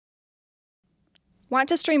Want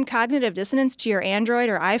to stream Cognitive Dissonance to your Android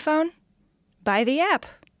or iPhone? Buy the app.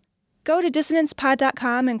 Go to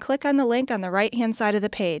dissonancepod.com and click on the link on the right-hand side of the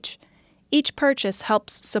page. Each purchase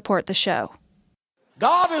helps support the show.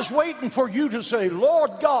 God is waiting for you to say,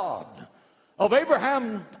 Lord God of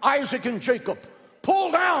Abraham, Isaac, and Jacob,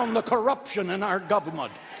 pull down the corruption in our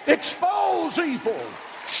government. Expose evil.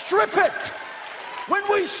 Strip it. When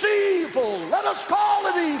we see evil, let us call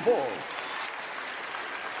it evil.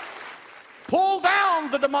 Pull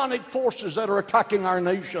down the demonic forces that are attacking our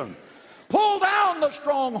nation. Pull down the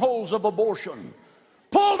strongholds of abortion.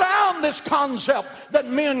 Pull down this concept that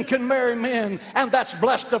men can marry men and that's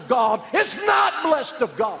blessed of God. It's not blessed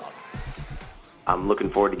of God. I'm looking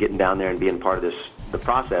forward to getting down there and being part of the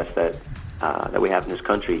process that we have in this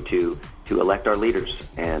country to elect our leaders.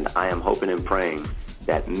 And I am hoping and praying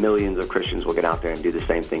that millions of Christians will get out there and do the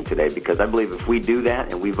same thing today, because I believe if we do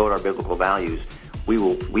that and we vote our biblical values, we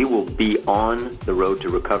will be on the road to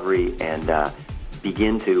recovery and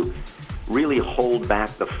begin to really hold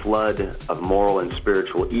back the flood of moral and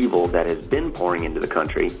spiritual evil that has been pouring into the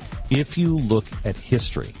country. If you look at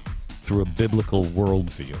history through a biblical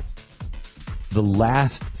worldview, the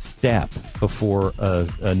last step before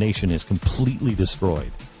a nation is completely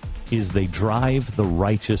destroyed is they drive the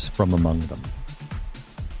righteous from among them.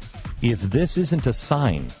 If this isn't a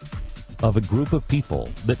sign of a group of people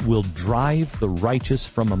that will drive the righteous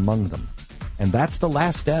from among them, and that's the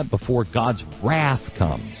last step before God's wrath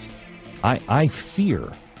comes, I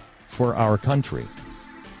fear for our country.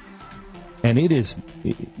 And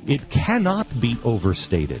it cannot be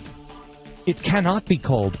overstated. It cannot be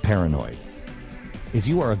called paranoid. If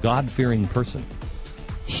you are a God-fearing person,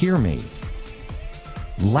 hear me.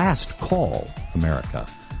 Last call, America.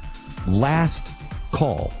 Last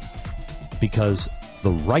call. Because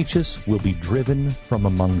the righteous will be driven from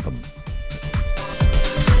among them.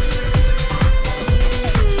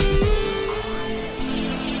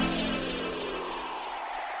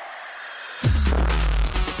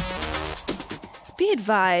 Be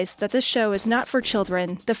advised that this show is not for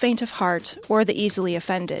children, the faint of heart, or the easily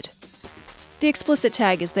offended. The explicit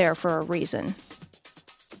tag is there for a reason.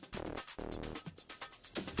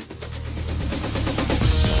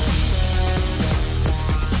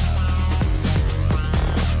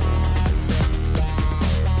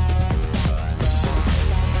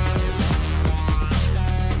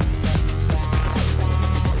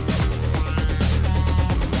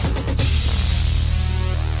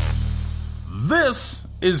 This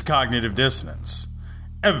is Cognitive Dissonance.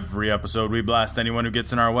 Every episode we blast anyone who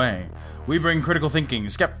gets in our way. We bring critical thinking,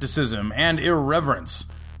 skepticism, and irreverence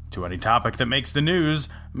to any topic that makes the news,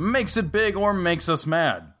 makes it big, or makes us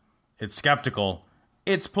mad. It's skeptical,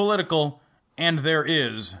 it's political, and there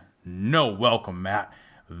is no welcome mat.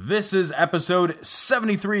 This is episode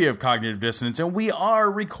 73 of Cognitive Dissonance, and we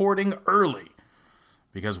are recording early.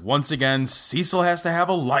 Because once again, Cecil has to have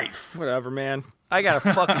a life. Whatever, man. I got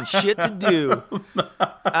a fucking shit to do.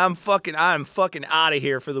 I'm fucking out of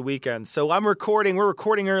here for the weekend. So we're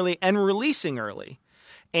recording early and releasing early.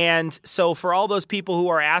 And so for all those people who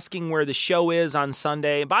are asking where the show is on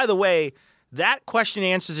Sunday, and by the way, that question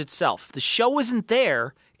answers itself. The show isn't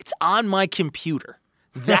there. It's on my computer.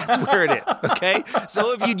 That's where it is, okay?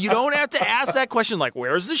 So if you don't have to ask that question like,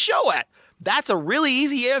 where's the show at? That's a really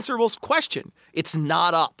easy answerable question. It's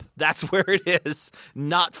not up. That's where it is.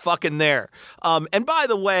 Not fucking there. And by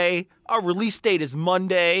the way, our release date is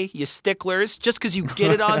Monday, you sticklers. Just because you get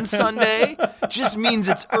it on Sunday just means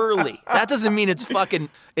it's early. That doesn't mean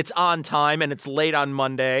it's on time and it's late on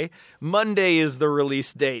Monday. Monday is the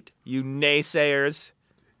release date, you naysayers.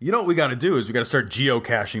 You know what we got to do is we got to start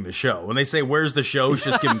geocaching the show. When they say, where's the show,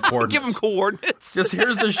 just give them coordinates. Give them coordinates. Just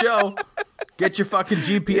here's the show. Get your fucking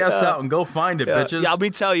GPS out and go find it, bitches. Yeah, let me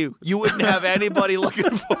tell you, you wouldn't have anybody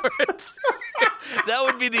looking for it. That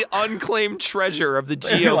would be the unclaimed treasure of the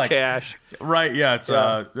geocache. Right, yeah. It's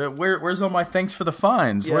where's all my thanks for the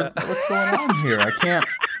fines? Yeah. What's going on here? I can't.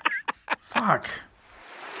 Fuck.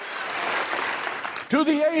 To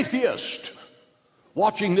the atheist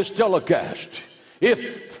watching this telecast,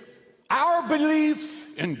 if our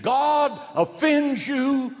belief in God offends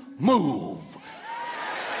you, move.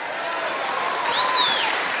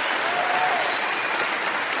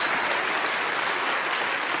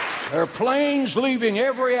 There are planes leaving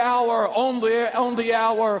every hour on the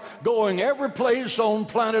hour, going every place on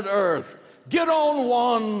planet Earth. Get on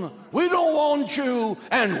one. We don't want you,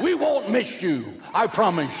 and we won't miss you. I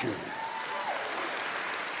promise you.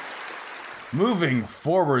 Moving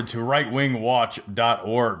forward to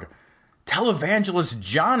rightwingwatch.org. Televangelist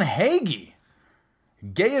John Hagee.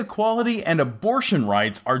 Gay equality and abortion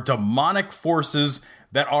rights are demonic forces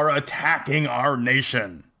that are attacking our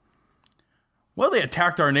nation. Well, they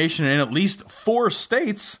attacked our nation in at least 4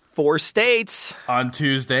 states. 4 states. On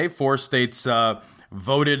Tuesday, 4 states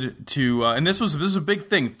voted to, and this is a big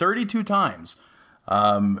thing, 32 times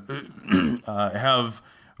have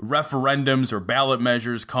referendums or ballot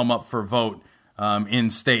measures come up for vote in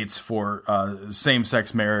states for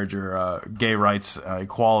same-sex marriage or gay rights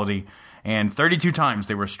equality, and 32 times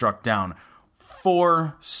they were struck down.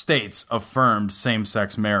 4 states affirmed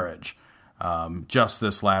same-sex marriage just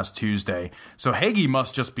this last Tuesday. So Hagee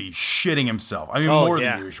must just be shitting himself. I mean, more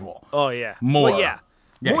than usual. Oh, yeah. More. Well, yeah.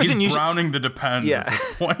 Yeah, more he's than usual. browning the Depends at this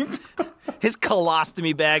point. His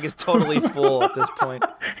colostomy bag is totally full at this point.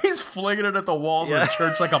 He's flinging it at the walls of the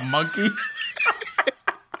church like a monkey.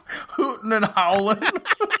 Hooting and howling.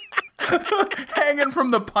 Hanging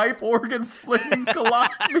from the pipe organ, flinging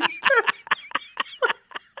colostomy bags.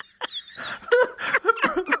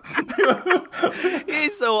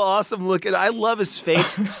 He's so awesome looking. I love his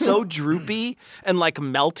face. It's so droopy and like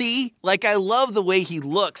melty. Like, I love the way he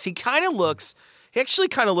looks. He actually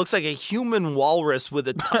kind of looks like a human walrus with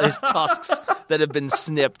his tusks that have been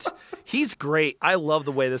snipped. He's great. I love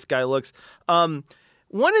the way this guy looks. One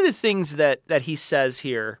of the things that he says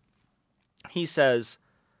here, he says,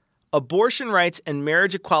 abortion rights and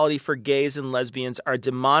marriage equality for gays and lesbians are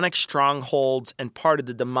demonic strongholds and part of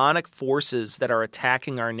the demonic forces that are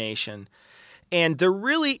attacking our nation. And there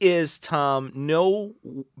really is, Tom, no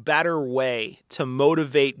better way to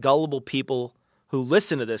motivate gullible people who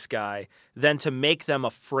listen to this guy than to make them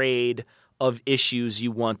afraid of issues you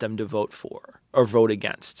want them to vote for or vote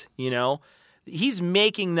against. You know, he's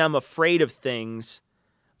making them afraid of things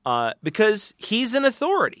because he's an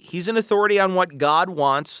authority. He's an authority on what God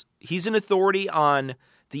wants. He's an authority on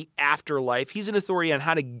the afterlife. He's an authority on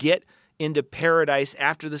how to get into paradise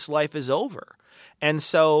after this life is over. And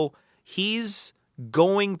so he's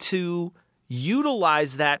going to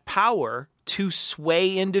utilize that power to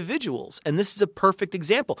sway individuals. And this is a perfect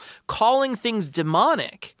example. Calling things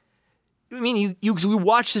demonic. I mean, you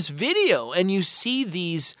watch this video and you see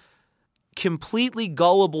these completely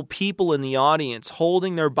gullible people in the audience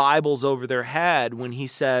holding their Bibles over their head when he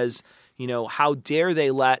says, you know, how dare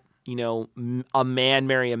they let, you know, a man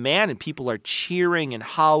marry a man, and people are cheering and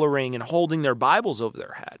hollering and holding their Bibles over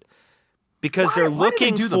their head. Because they're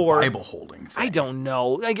looking do for the Bible holding thing? I don't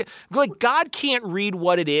know. Like God can't read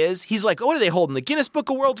what it is. He's like, what are they holding? The Guinness Book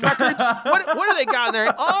of World Records? what do they got in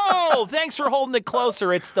there? Oh, thanks for holding it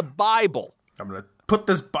closer. It's the Bible. I'm gonna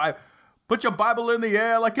put your Bible in the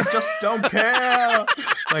air like you just don't care.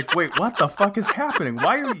 Like, wait, what the fuck is happening?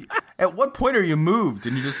 Why are you? At what point are you moved?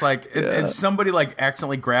 And you just like, and somebody like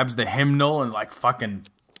accidentally grabs the hymnal and like, fucking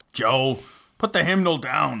Joe, put the hymnal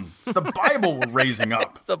down. It's the Bible we're raising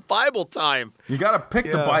up. It's the Bible time. You got to pick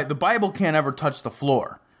the Bible. The Bible can't ever touch the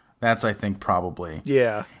floor. That's, I think, probably.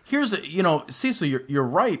 Yeah. Here's Cecil, you're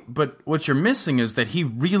right, but what you're missing is that he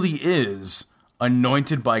really is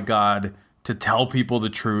anointed by God to tell people the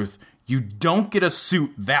truth. You don't get a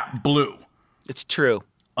suit that blue. It's true.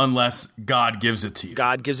 Unless God gives it to you.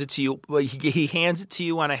 God gives it to you. Well, he hands it to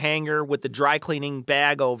you on a hanger with the dry cleaning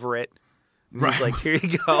bag over it. Right. He's like, here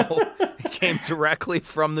you go. It came directly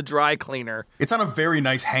from the dry cleaner. It's on a very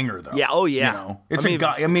nice hanger, though. Yeah. Oh, yeah. You know,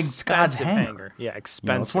 it's God's hanger. Yeah,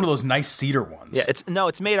 expensive. You know, it's one of those nice cedar ones. Yeah.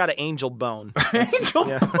 It's made out of angel bone. Angel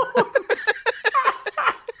bones.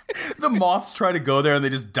 The moths try to go there and they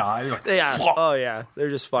just die. Like, yeah. Oh yeah. They're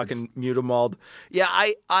just fucking mutamald. Yeah.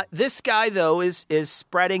 This guy though is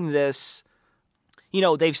spreading this. You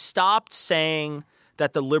know, they've stopped saying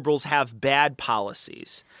that the liberals have bad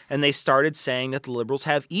policies, and they started saying that the liberals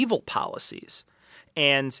have evil policies.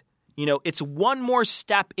 And you know, it's one more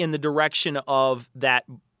step in the direction of that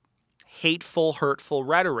hateful, hurtful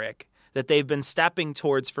rhetoric that they've been stepping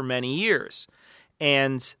towards for many years,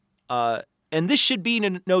 and this should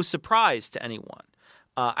be no surprise to anyone.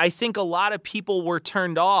 I think a lot of people were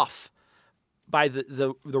turned off by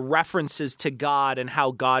the references to God and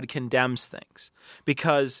how God condemns things,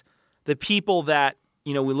 because the people that,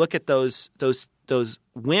 you know, we look at those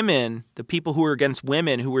women, the people who are against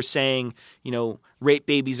women who were saying, you know, rape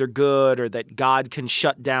babies are good, or that God can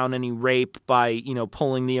shut down any rape by, you know,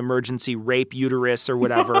 pulling the emergency rape uterus or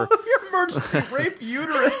whatever. Emergency rape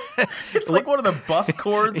uterus. It's like one of the bus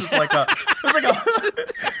cords. It's like a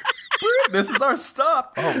this is our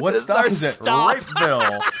stop. Oh, what stop is it?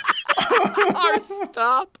 Rapeville. Our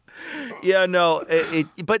stop. Yeah, no.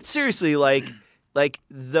 But seriously, like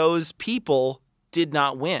those people did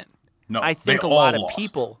not win. No, I think a lot of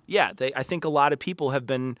people. Yeah, I think a lot of people have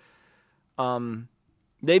been.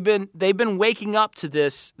 They've been waking up to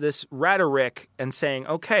this rhetoric and saying,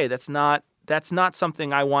 okay, that's not That's not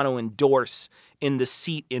something I want to endorse in the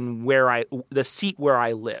seat where I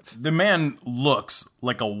live. The man looks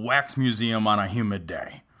like a wax museum on a humid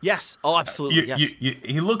day. Yes. Oh, absolutely. Yes.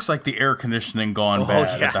 He looks like the air conditioning gone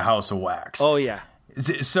bad at the House of Wax. Oh yeah.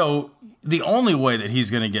 So the only way that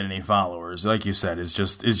he's going to get any followers, like you said, is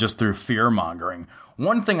just through fear mongering.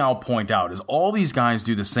 One thing I'll point out is all these guys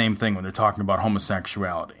do the same thing when they're talking about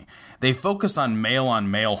homosexuality. They focus on male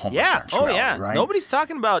homosexuality. Yeah. Oh yeah. Right? Nobody's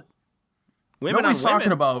talking about women. Nobody's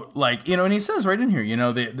talking about, like, you know, and he says right in here, you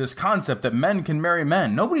know, this concept that men can marry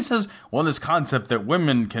men. Nobody says, well, this concept that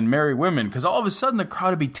women can marry women, because all of a sudden the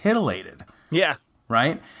crowd would be titillated. Yeah.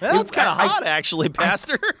 Right? Well, it's kind of hot, actually,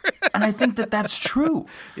 Pastor. And I think that that's true.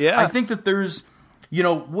 Yeah. I think that there's, you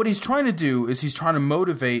know, what he's trying to do is he's trying to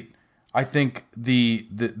motivate, I think, the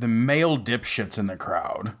male dipshits in the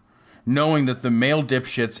crowd, knowing that the male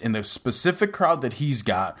dipshits in the specific crowd that he's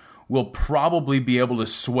got will probably be able to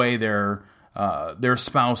sway their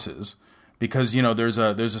spouses, because, you know, there's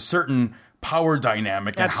a certain power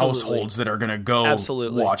dynamic in households that are going to go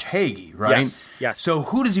watch Hagee, right? Yes. So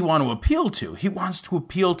who does he want to appeal to? He wants to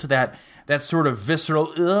appeal to that sort of visceral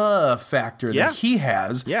factor that he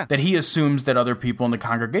has, that he assumes that other people in the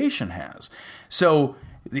congregation has. So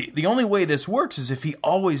the only way this works is if he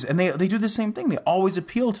always, and they do the same thing, they always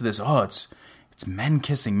appeal to this, it's men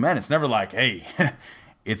kissing men. It's never like, hey,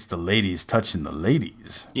 it's the ladies touching the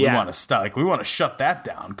ladies. Yeah. We want to stop. Like, we want to shut that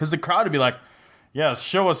down, because the crowd would be like, yes,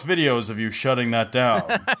 show us videos of you shutting that down.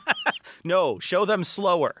 No, show them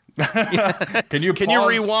slower. Can you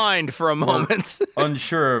rewind for a moment?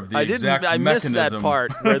 Unsure of the exact mechanism. I missed that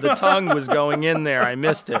part where the tongue was going in there. I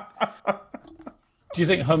missed it. Do you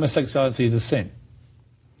think homosexuality is a sin?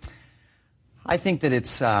 I think that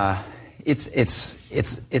it's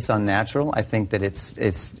unnatural. I think that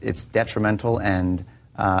it's detrimental and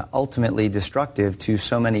ultimately destructive to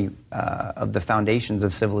so many of the foundations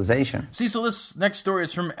of civilization. See, so this next story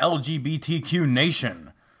is from LGBTQ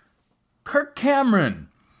Nation. Kirk Cameron: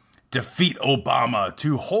 defeat Obama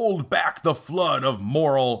to hold back the flood of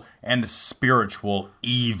moral and spiritual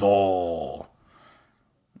evil.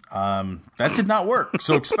 That did not work.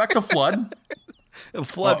 So expect a flood.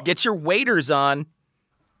 Get your waders on.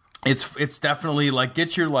 It's definitely like,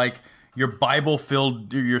 get your Bible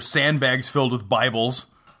filled, your sandbags filled with Bibles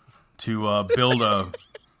to build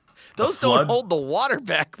Those don't hold the water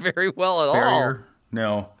back very well at barrier.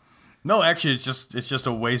 All. No, actually, it's just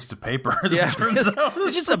a waste of paper. As it turns out,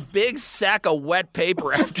 it's just a big sack of wet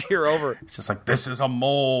paper after you're over. It's just like, this is a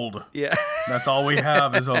mold. Yeah, that's all we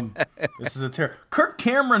have is this is a terror. Kirk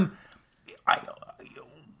Cameron,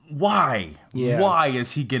 why? Yeah. Why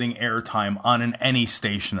is he getting airtime on any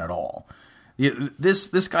station at all?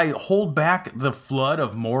 This guy hold back the flood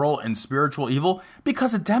of moral and spiritual evil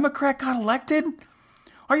because a Democrat got elected?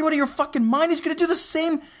 Are you out of your fucking mind? He's going to do the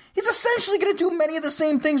same. He's essentially going to do many of the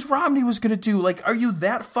same things Romney was going to do. Like, are you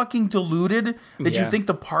that fucking deluded that you think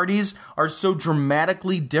the parties are so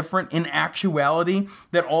dramatically different in actuality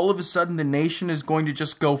that all of a sudden the nation is going to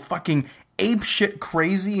just go fucking apeshit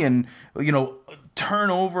crazy and, you know, turn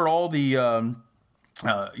over all the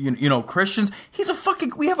Christians?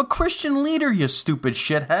 We have a Christian leader, you stupid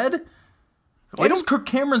shithead. Why is Kirk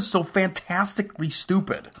Cameron so fantastically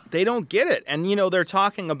stupid? They don't get it. And, you know, they're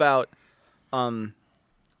talking about a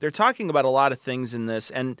lot of things in this.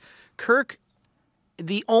 And Kirk,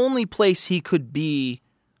 the only place he could be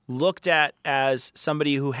looked at as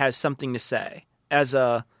somebody who has something to say, as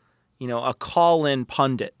a call-in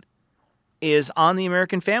pundit, is on the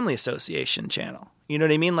American Family Association channel. You know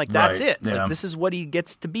what I mean? Like, that's right. it. Yeah. Like, this is what he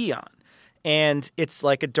gets to be on. And it's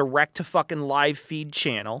like a direct to fucking live feed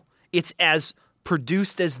channel. It's as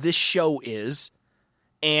produced as this show is.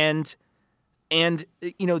 And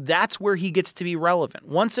you know, that's where he gets to be relevant.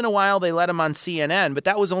 Once in a while they let him on CNN, but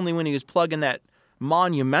that was only when he was plugging that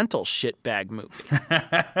monumental shitbag movie.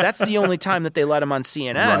 That's the only time that they let him on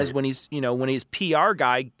CNN, is when when his PR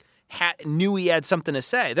guy knew he had something to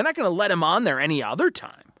say. They're not going to let him on there any other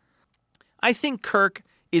time. I think Kirk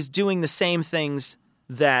is doing the same things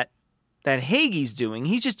that Hagee's doing.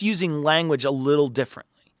 He's just using language a little differently.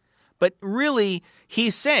 But really,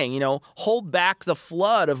 he's saying, hold back the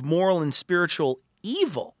flood of moral and spiritual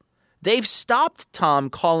evil. They've stopped, Tom,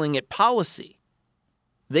 calling it policy.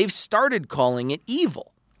 They've started calling it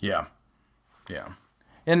evil. Yeah.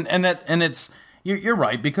 And it's you're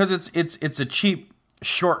right, because it's a cheap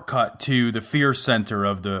shortcut to the fear center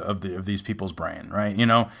of these people's brain, right? You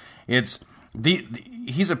know, it's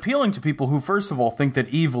he's appealing to people who, first of all, think that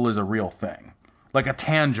evil is a real thing. Like a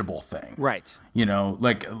tangible thing. Right. You know,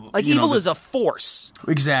 like evil is a force.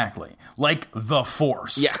 Exactly. Like the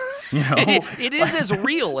Force. Yeah. You know, it is as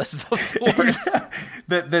real as the Force.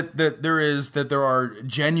 that there are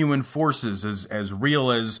genuine forces as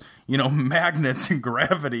real as, you know, magnets and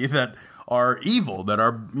gravity that are evil, that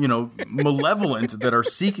are, you know, malevolent, that are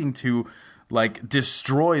seeking to like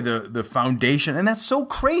destroy the foundation. And that's so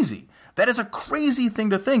crazy. That is a crazy thing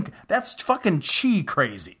to think. That's fucking chi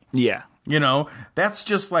crazy. Yeah. You know, that's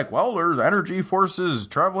just like, well, there's energy forces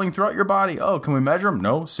traveling throughout your body. Oh, can we measure them?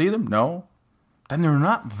 No. See them? No. Then they're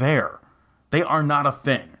not there. They are not a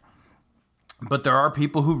thing. But there are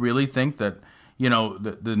people who really think that, you know,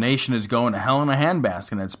 the nation is going to hell in a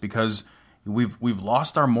handbasket, and it's because we've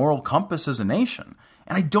lost our moral compass as a nation.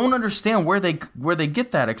 And I don't understand where they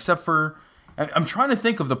get that, except for I'm trying to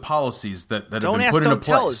think of the policies that have been put into place. Don't ask, don't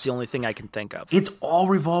tell is the only thing I can think of. It's all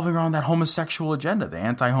revolving around that homosexual agenda, the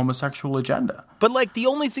anti-homosexual agenda. But like the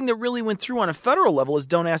only thing that really went through on a federal level is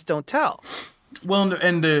don't ask, don't tell. Well,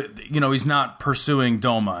 and you know, he's not pursuing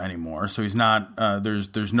DOMA anymore, so he's not.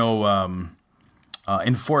 There's no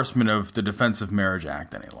enforcement of the Defense of Marriage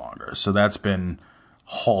Act any longer, so that's been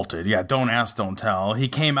halted. Yeah, don't ask, don't tell. He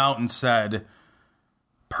came out and said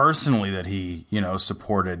personally that he, you know,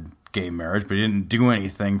 supported gay marriage, but he didn't do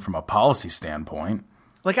anything from a policy standpoint.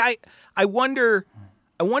 Like I wonder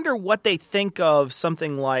what they think of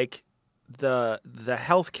something like the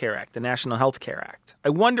Healthcare Act, the National Healthcare Act. I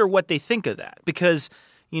wonder what they think of that, because,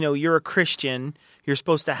 you know, you're a Christian, you're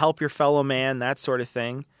supposed to help your fellow man, that sort of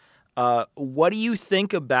thing. What do you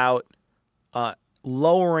think about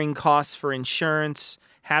lowering costs for insurance,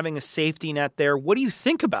 having a safety net there? What do you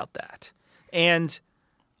think about that? And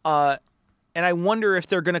I wonder if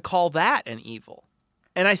they're going to call that an evil.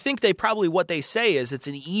 And I think what they say is it's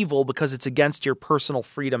an evil because it's against your personal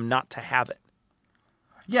freedom not to have it.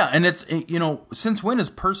 Yeah, and it's, you know, since when is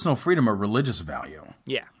personal freedom a religious value?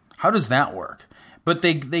 Yeah. How does that work? But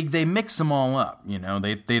they mix them all up, you know.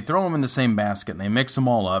 They throw them in the same basket, and they mix them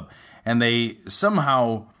all up, and they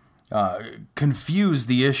somehow confuse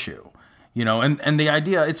the issue, you know. And the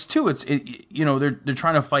idea, you know, they're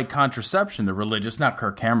trying to fight contraception, the religious, not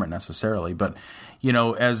Kirk Cameron necessarily, but, you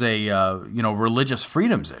know, as a you know, religious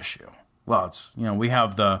freedoms issue. Well, it's, you know, we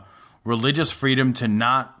have the religious freedom to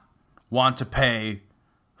not want to pay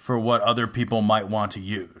for what other people might want to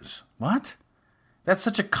use. What? That's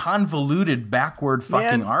such a convoluted, backward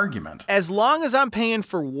fucking argument. As long as I'm paying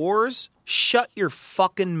for wars, shut your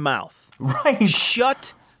fucking mouth. Right.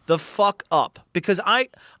 Shut the fuck up. Because I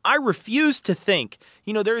refuse to think,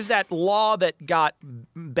 you know, there's that law that got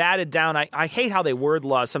batted down. I hate how they word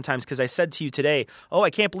laws sometimes, because I said to you today, oh, I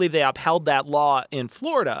can't believe they upheld that law in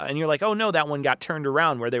Florida. And you're like, oh, no, that one got turned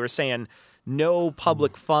around, where they were saying no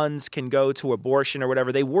public funds can go to abortion or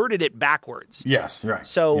whatever. They worded it backwards. Yes, right.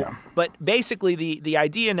 So, yeah. But basically the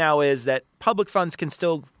idea now is that public funds can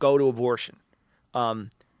still go to abortion. And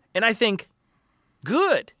I think,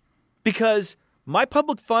 good, because my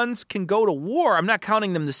public funds can go to war. I'm not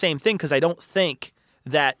counting them the same thing, because I don't think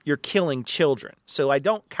that you're killing children. So I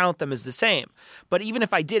don't count them as the same. But even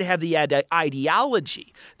if I did have the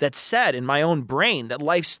ideology that said in my own brain that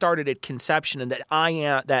life started at conception and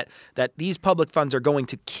that that these public funds are going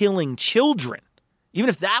to killing children, even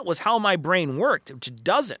if that was how my brain worked, which it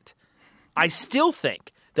doesn't, I still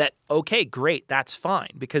think that, okay, great, that's fine.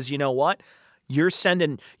 Because you know what? You're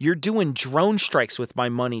doing drone strikes with my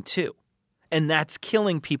money too. And that's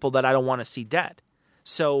killing people that I don't want to see dead.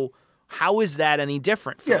 So how is that any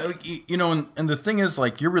different? Yeah, you know, and the thing is,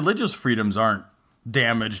 like, your religious freedoms aren't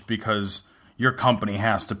damaged because your company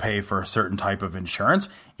has to pay for a certain type of insurance.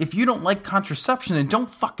 If you don't like contraception, then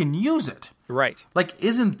don't fucking use it. Right. Like,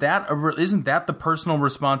 isn't that the personal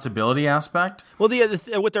responsibility aspect? Well,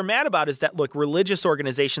 what they're mad about is that, look, religious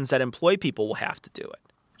organizations that employ people will have to do it.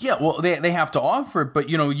 Yeah, well, they have to offer it, but,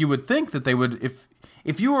 you know, you would think that they would,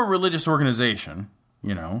 if you were a religious organization,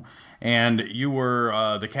 you know, and you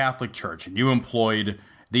were the Catholic Church, and you employed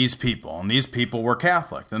these people, and these people were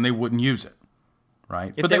Catholic, then they wouldn't use it,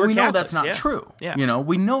 right? But then we know that's not true. Yeah. You know,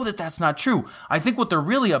 we know that that's not true. I think what they're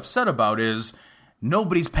really upset about is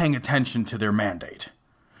nobody's paying attention to their mandate.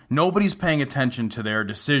 Nobody's paying attention to their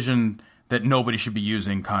decision that nobody should be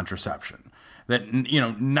using contraception. That, you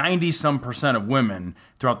know, 90-some% of women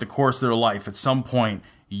throughout the course of their life at some point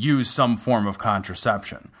use some form of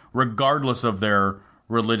contraception, regardless of their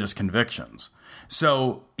religious convictions.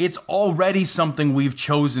 So it's already something we've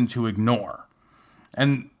chosen to ignore.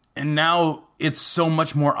 And now it's so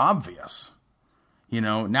much more obvious. You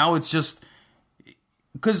know, now it's just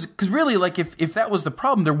because really, like, if that was the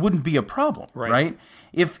problem, there wouldn't be a problem, right?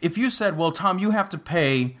 If you said, well, Tom, you have to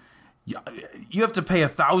pay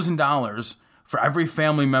 $1,000 for every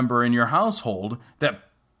family member in your household that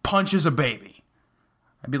punches a baby.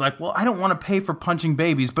 I'd be like, well, I don't want to pay for punching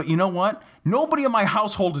babies, but you know what? Nobody in my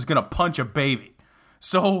household is going to punch a baby.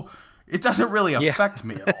 So it doesn't really affect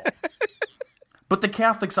me at all. But the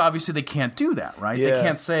Catholics, obviously, they can't do that, right? Yeah. They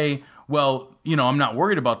can't say, well, I'm not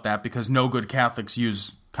worried about that because no good Catholics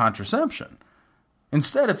use contraception.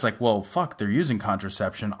 Instead, it's like, well, fuck, they're using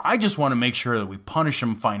contraception. I just want to make sure that we punish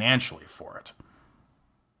them financially for it.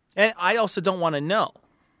 And I also don't want to know,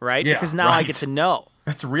 right? Yeah, because now I get to know.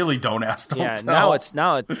 That's really don't ask, don't Yeah, tell.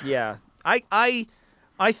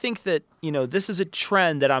 I think that, this is a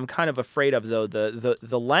trend that I'm kind of afraid of, though,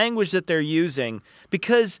 the language that they're using,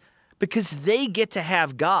 because they get to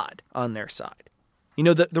have God on their side.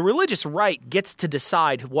 The religious right gets to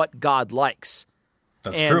decide what God likes.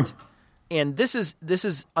 That's true. And this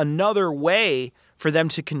is another way for them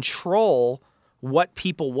to control what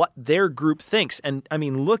their group thinks. And I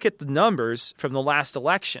mean, look at the numbers from the last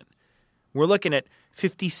election. We're looking at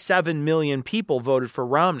 57 million people voted for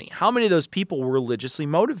Romney. How many of those people were religiously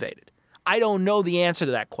motivated? I don't know the answer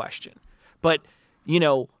to that question. But,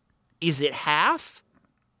 is it half?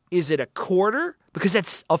 Is it a quarter? Because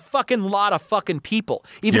that's a fucking lot of fucking people.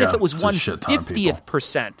 Even if it was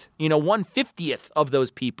 1/50%, 1/50th of those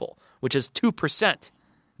people, which is 2%,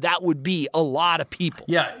 that would be a lot of people.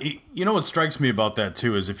 Yeah, what strikes me about that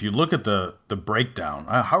too is if you look at the breakdown.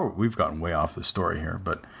 We've gotten way off the story here,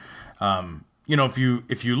 but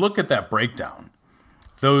if you look at that breakdown,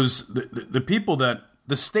 the people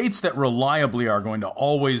the states that reliably are going to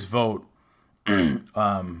always vote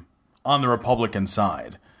on the Republican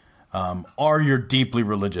side are your deeply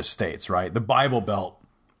religious states, right? The Bible Belt,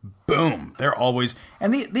 boom, they're always,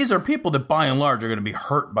 and these are people that by and large are going to be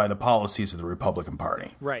hurt by the policies of the Republican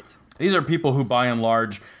Party. Right. These are people who by and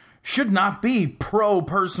large should not be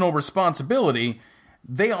pro-personal responsibility.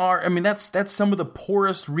 They are, that's some of the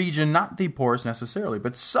poorest region, not the poorest necessarily,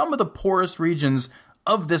 but some of the poorest regions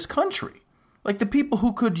of this country. Like the people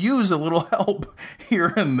who could use a little help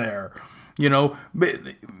here and there.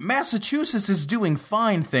 Massachusetts is doing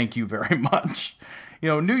fine, thank you very much.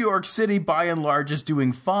 New York City, by and large, is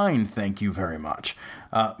doing fine, thank you very much.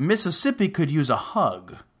 Mississippi could use a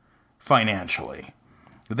hug financially.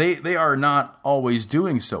 They are not always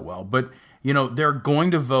doing so well, but, they're going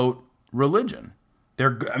to vote religion.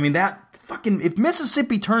 If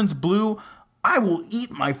Mississippi turns blue, I will eat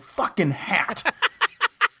my fucking hat.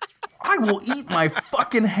 I will eat my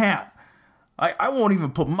fucking hat. I won't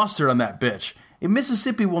even put mustard on that bitch.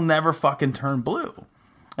 Mississippi will never fucking turn blue.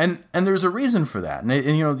 And there's a reason for that. And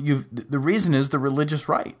the reason is the religious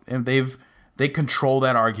right. And they control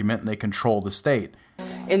that argument and they control the state.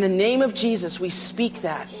 In the name of Jesus, we speak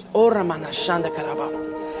that.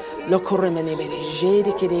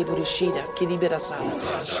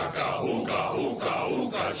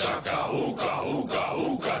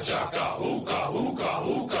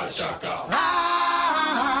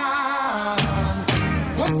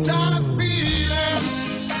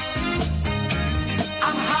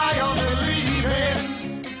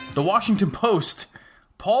 The Washington Post,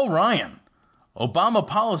 Paul Ryan, Obama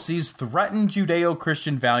policies threaten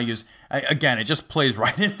Judeo-Christian values. Again, it just plays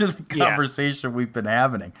right into the conversation we've been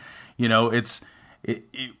having.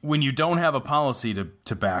 When you don't have a policy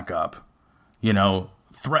to back up,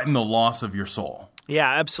 threaten the loss of your soul. Yeah,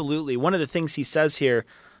 absolutely. One of the things he says here,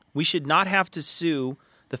 we should not have to sue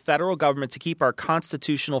the federal government to keep our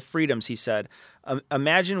constitutional freedoms, he said.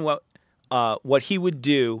 Imagine what he would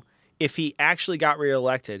do if he actually got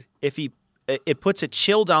reelected, it puts a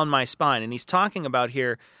chill down my spine. And he's talking about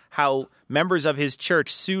here how members of his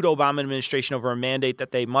church sued Obama administration over a mandate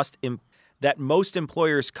that most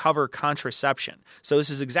employers cover contraception. So this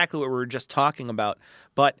is exactly what we were just talking about.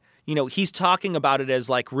 But, he's talking about it as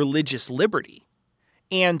like religious liberty.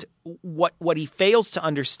 And what he fails to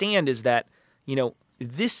understand is that,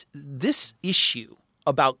 this issue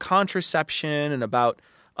about contraception and about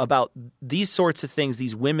these sorts of things,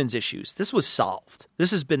 these women's issues, this was solved. This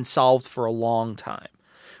has been solved for a long time.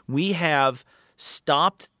 We have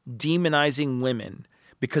stopped demonizing women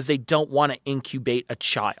because they don't want to incubate a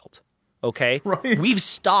child. Okay? Right. We've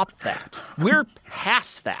stopped that. We're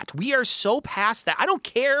past that. We are so past that. I don't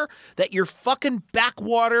care that your fucking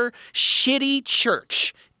backwater, shitty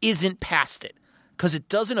church isn't past it because it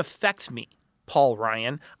doesn't affect me. Paul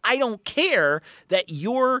Ryan, I don't care that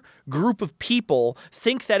your group of people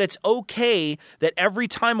think that it's okay that every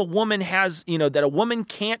time a woman has, that a woman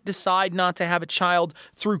can't decide not to have a child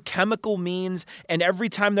through chemical means, and every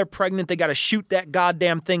time they're pregnant, they got to shoot that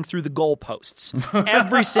goddamn thing through the goalposts.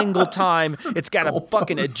 Every single time, it's got to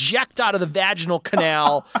fucking eject out of the vaginal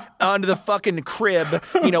canal onto the fucking crib,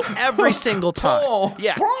 every single time. Paul.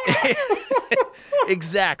 Yeah.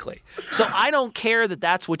 Exactly. So I don't care that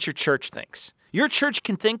that's what your church thinks. Your church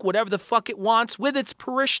can think whatever the fuck it wants with its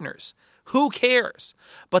parishioners. Who cares?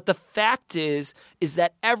 But the fact is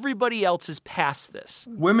that everybody else is past this.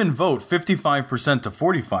 Women vote 55% to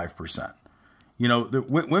 45%. You know,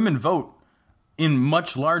 women vote in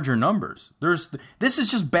much larger numbers. This is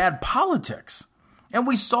just bad politics. And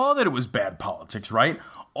we saw that it was bad politics, right?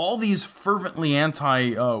 All these fervently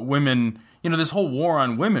anti-women, this whole war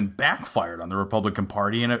on women backfired on the Republican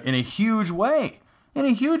Party in a huge way. In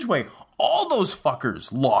a huge way. All those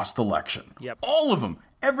fuckers lost election. Yep. All of them.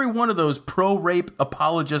 Every one of those pro-rape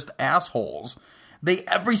apologist assholes,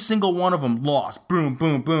 every single one of them lost. Boom,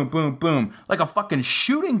 boom, boom, boom, boom. Like a fucking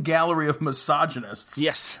shooting gallery of misogynists.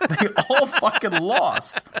 Yes. They all fucking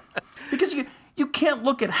lost. Because you can't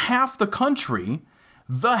look at half the country,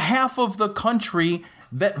 the half of the country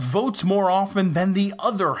that votes more often than the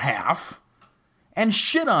other half, and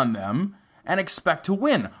shit on them and expect to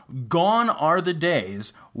win. Gone are the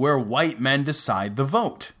days where white men decide the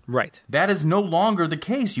vote. Right. That is no longer the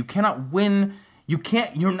case. You cannot win.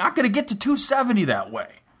 You're not going to get to 270 that way.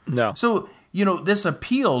 No. So, this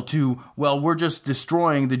appeal to, we're just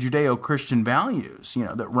destroying the Judeo-Christian values,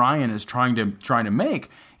 that Ryan is trying to make.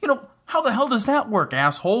 How the hell does that work,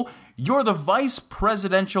 asshole? You're the vice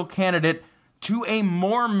presidential candidate to a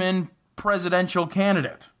Mormon presidential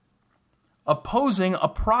candidate, opposing a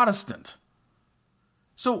Protestant.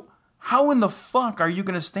 So how in the fuck are you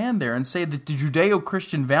going to stand there and say that the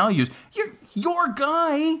Judeo-Christian values, your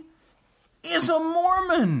guy is a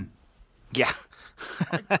Mormon? Yeah.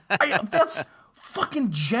 That's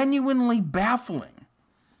fucking genuinely baffling.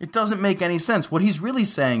 It doesn't make any sense. What he's really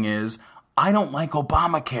saying is, I don't like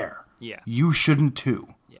Obamacare. Yeah. You shouldn't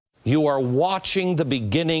too. You are watching the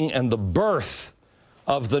beginning and the birth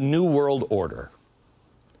of the New World Order.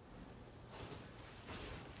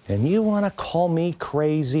 And you want to call me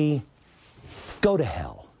crazy? Go to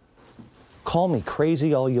hell. Call me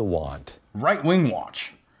crazy all you want. Right Wing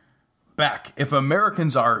Watch. Beck, if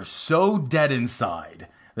Americans are so dead inside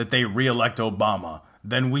that they re-elect Obama,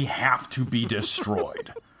 then we have to be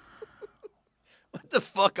destroyed. What the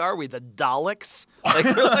fuck are we, the Daleks?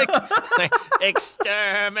 We're like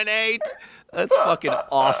exterminate. That's fucking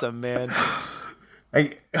awesome, man.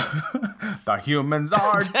 Hey, the humans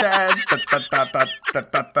are dead.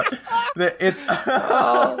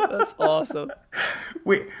 That's awesome.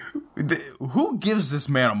 Wait, who gives this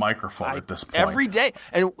man a microphone at this point? Every day.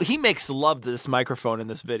 And he makes love to this microphone in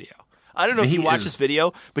this video. I don't know if you watch this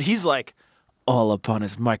video, but he's like all up on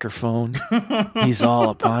his microphone. He's all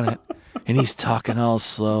up on it. And he's talking all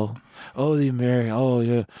slow. Oh, the American. Oh,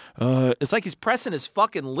 yeah. It's like he's pressing his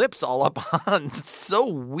fucking lips all up on. It's so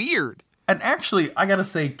weird. And actually, I gotta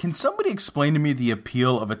say, can somebody explain to me the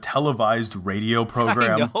appeal of a televised radio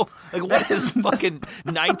program? I know. Like, what is this fucking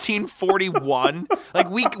 1941? Like,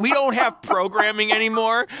 we don't have programming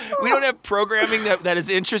anymore. We don't have programming that is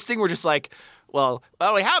interesting. We're just like, well,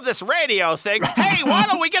 we have this radio thing. Hey, why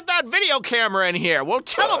don't we get that video camera in here? We'll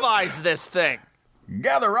televise this thing.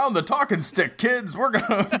 Gather around the talking stick, kids. We're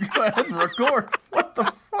gonna go ahead and record. What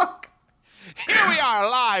the fuck? Here we are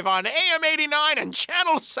live on AM 89 and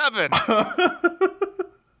Channel 7.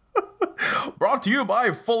 Brought to you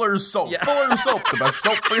by Fuller's Soap. Yeah. Fuller's Soap, the best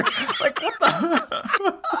soap for you. Like, what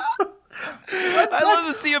the? I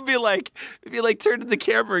love to see him be like turn to the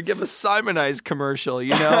camera and give a Simonize commercial,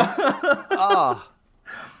 you know?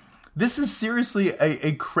 This is seriously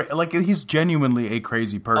like he's genuinely a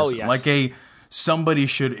crazy person. Oh, yes. Like somebody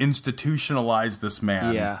should institutionalize this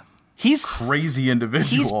man. Yeah. He's crazy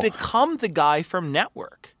individual. He's become the guy from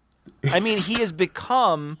Network. I mean, he has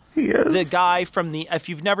become the guy from the... If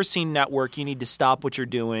you've never seen Network, you need to stop what you're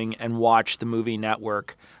doing and watch the movie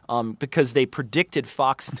Network, because they predicted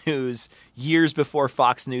Fox News years before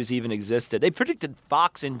Fox News even existed. They predicted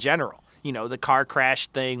Fox in general. You know, the car crash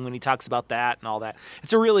thing, when he talks about that and all that.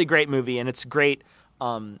 It's a really great movie, and it's great.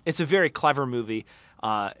 It's a very clever movie.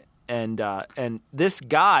 And this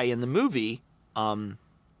guy in the movie...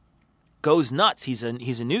 goes nuts. He's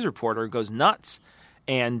a news reporter, goes nuts,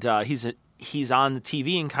 and he's on the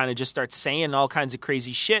TV and kind of just starts saying all kinds of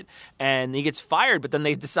crazy shit, and he gets fired. But then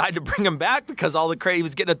they decide to bring him back because he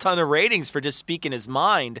was getting a ton of ratings for just speaking his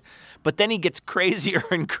mind. But then he gets crazier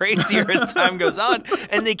and crazier as time goes on,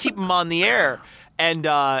 and they keep him on the air.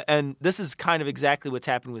 And this is kind of exactly what's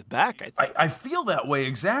happened with Beck. I think. I feel that way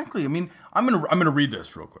exactly. I mean, I'm gonna read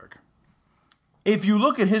this real quick. If you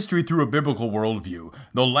look at history through a biblical worldview,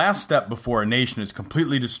 the last step before a nation is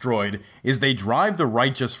completely destroyed is they drive the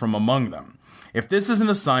righteous from among them. If this isn't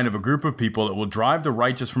a sign of a group of people that will drive the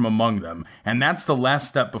righteous from among them, and that's the last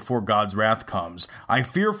step before God's wrath comes, I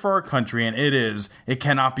fear for our country, and it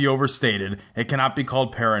cannot be overstated, it cannot be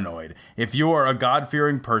called paranoid. If you are a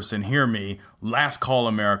God-fearing person, hear me. Last call,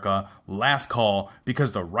 America. Last call,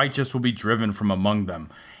 because the righteous will be driven from among them.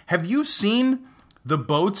 Have you seen the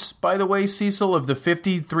boats, by the way, Cecil, of the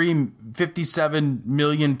 57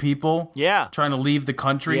 million people trying to leave the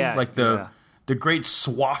country? The great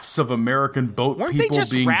swaths of American boat Weren't people they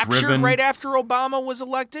just being raptured driven right after Obama was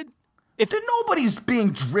elected? Nobody's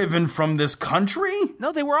being driven from this country.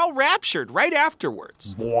 No, they were all raptured right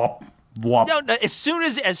afterwards. Wop, wop. No, as soon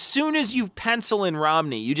as you pencil in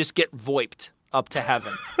Romney, you just get voiped up to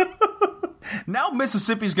heaven. Now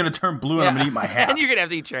Mississippi's going to turn blue and I'm going to eat my hat. And you're going to have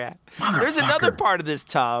to eat your hat. There's another part of this,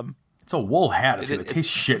 Tom. It's a wool hat. It's going to taste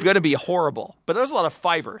shit. It's going to be horrible. But there's a lot of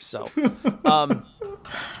fiber, so. It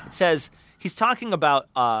says, he's talking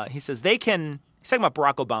about Barack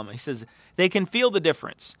Obama. He says, they can feel the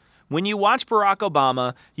difference. When you watch Barack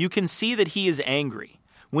Obama, you can see that he is angry.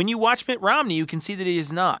 When you watch Mitt Romney, you can see that he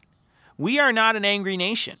is not. We are not an angry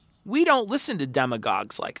nation. We don't listen to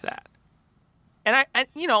demagogues like that. And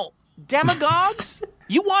demagogues?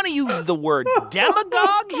 You want to use the word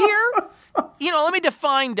demagogue here? Let me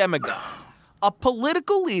define demagogue. A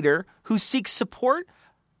political leader who seeks support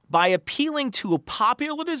by appealing to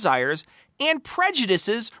popular desires and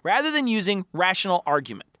prejudices rather than using rational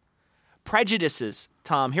argument. Prejudices,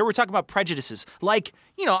 Tom. Here we're talking about prejudices. Like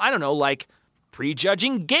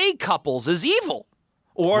prejudging gay couples as evil.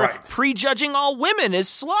 Or prejudging all women as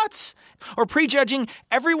sluts. Or prejudging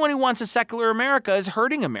everyone who wants a secular America as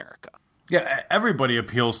hurting America. Yeah, everybody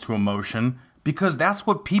appeals to emotion because that's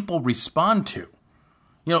what people respond to.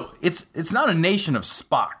 It's not a nation of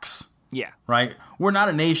Spocks. Yeah. Right? We're not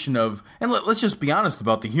a nation of, and let's just be honest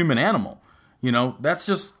about the human animal.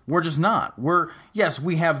 We're just not.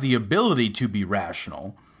 We have the ability to be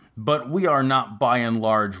rational, but we are not by and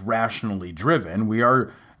large rationally driven. We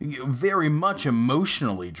are very much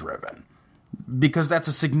emotionally driven because that's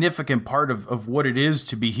a significant part of what it is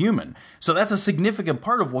to be human. So that's a significant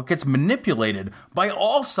part of what gets manipulated by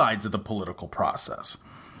all sides of the political process.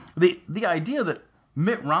 The idea that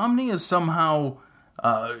Mitt Romney is somehow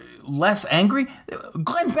less angry.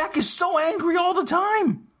 Glenn Beck is so angry all the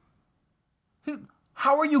time.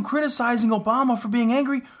 How are you criticizing Obama for being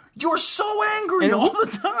angry? You're so angry all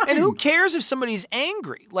the time. And who cares if somebody's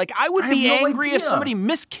angry? Like, I would be angry if somebody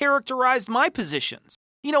mischaracterized my positions.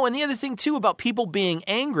 And the other thing, too, about people being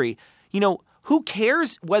angry, who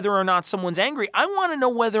cares whether or not someone's angry? I want to know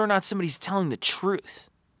whether or not somebody's telling the truth.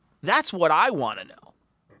 That's what I want to know.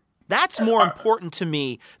 That's more important to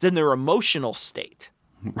me than their emotional state.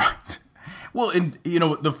 Right. Well, and,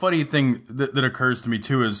 the funny thing that occurs to me,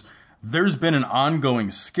 too, is there's been an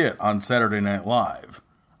ongoing skit on Saturday Night Live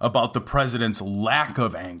about the president's lack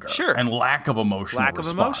of anger and lack of emotional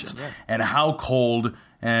response and how cold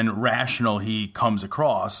and rational he comes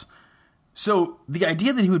across. So the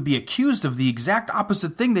idea that he would be accused of the exact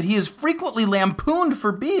opposite thing that he is frequently lampooned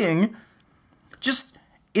for being,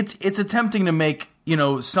 it's attempting to make,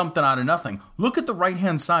 something out of nothing. Look at the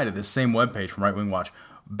right-hand side of this same webpage from Right Wing Watch.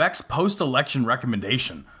 Beck's post-election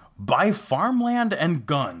recommendation: buy farmland and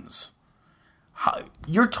guns.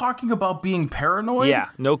 You're talking about being paranoid? Yeah,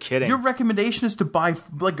 no kidding. Your recommendation is to buy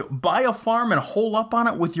a farm and hole up on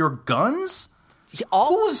it with your guns?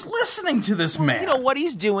 Who's listening to this man? What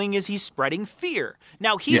he's doing is he's spreading fear.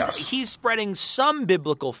 Now, he's spreading some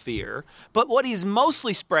biblical fear, but what he's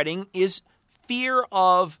mostly spreading is fear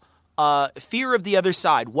of the other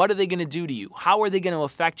side. What are they going to do to you? How are they going to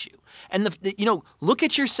affect you? And look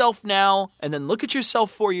at yourself now, and then look at yourself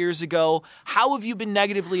 4 years ago. How have you been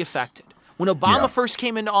negatively affected? When Obama first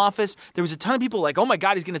came into office, there was a ton of people like, oh my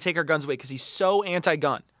God, he's going to take our guns away because he's so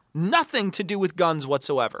anti-gun. Nothing to do with guns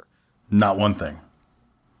whatsoever. Not one thing.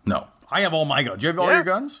 No. I have all my guns. Do you have all your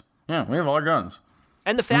guns? Yeah, we have all our guns.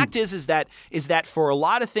 And the fact is that for a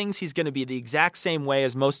lot of things, he's going to be the exact same way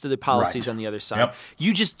as most of the policies on the other side. Yep.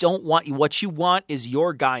 You just don't want, what you want is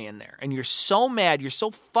your guy in there. And you're so mad, you're so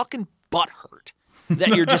fucking butthurt that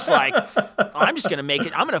you're just like, I'm just going to make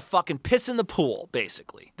it, I'm going to fucking piss in the pool,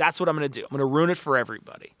 basically. That's what I'm going to do. I'm going to ruin it for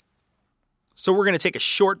everybody. So we're going to take a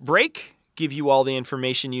short break, give you all the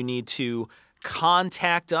information you need to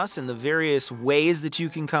contact us and the various ways that you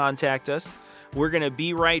can contact us. We're going to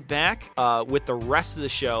be right back with the rest of the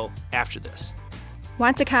show after this.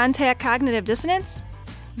 Want to contact Cognitive Dissonance?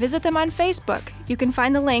 Visit them on Facebook. You can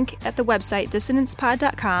find the link at the website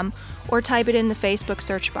dissonancepod.com or type it in the Facebook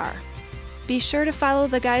search bar. Be sure to follow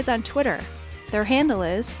the guys on Twitter. Their handle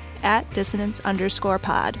is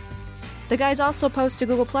 @dissonance_pod. The guys also post to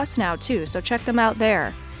Google Plus now, too, so check them out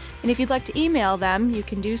there. And if you'd like to email them, you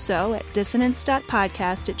can do so at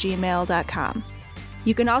dissonance.podcast@gmail.com.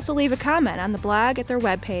 You can also leave a comment on the blog at their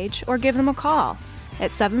webpage or give them a call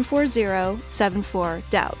at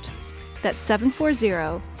 740-74-DOUBT. That's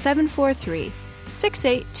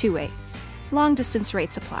 740-743-6828. Long-distance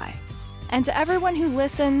rates apply. And to everyone who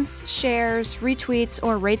listens, shares, retweets,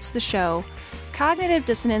 or rates the show, Cognitive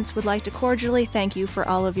Dissonance would like to cordially thank you for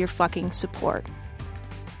all of your fucking support.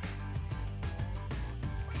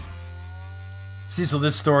 See, so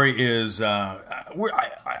this story is,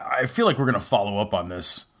 I feel like we're going to follow up on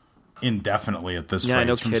this indefinitely at this rate.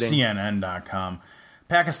 No It's from kidding. CNN.com.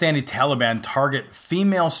 Pakistani Taliban target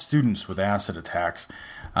female students with acid attacks.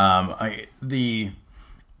 I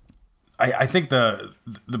think the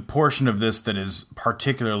portion of this that is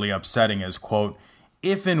particularly upsetting is, quote,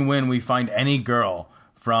 if and when we find any girl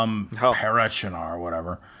from Parachinar or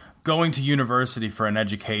whatever going to university for an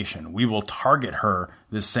education, we will target her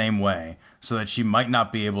the same way so that she might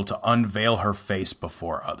not be able to unveil her face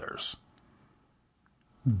before others.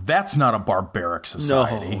 That's not a barbaric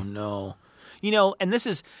society. No. You know, and this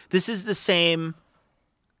is the same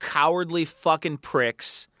cowardly fucking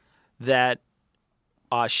pricks that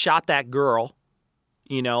shot that girl,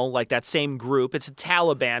 you know, like that same group. It's a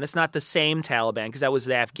Taliban. It's not the same Taliban because that was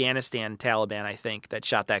the Afghanistan Taliban, I think, that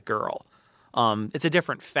shot that girl. It's a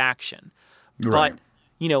different faction. Right. But,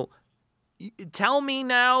 you know, tell me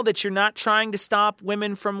now that you're not trying to stop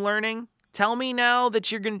women from learning. Tell me now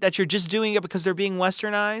that you're just doing it because they're being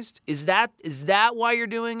westernized. Is that why you're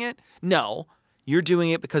doing it? No, you're doing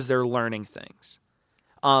it because they're learning things.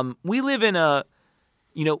 We live in a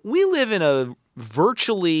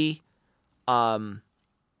virtually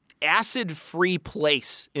acid-free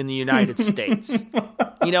place in the United States.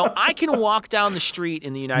 You know, I can walk down the street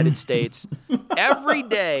in the United States every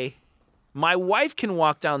day. My wife can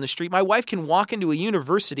walk down the street. My wife can walk into a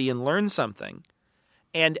university and learn something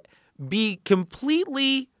and be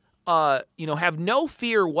completely, have no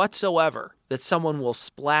fear whatsoever that someone will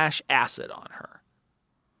splash acid on her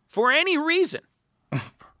for any reason.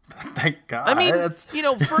 Thank God. I mean,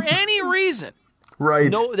 for any reason.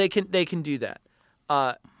 Right. No, they can do that.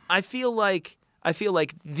 I feel like this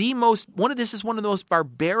is one of the most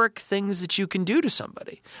barbaric things that you can do to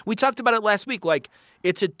somebody. We talked about it last week. Like,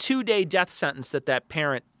 it's a 2-day death sentence that the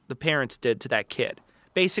parents did to that kid.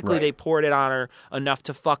 Basically, They poured it on her enough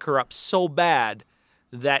to fuck her up so bad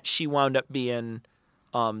that she wound up being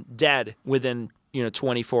dead within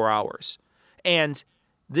 24 hours. And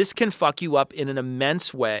this can fuck you up in an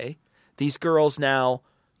immense way. These girls now,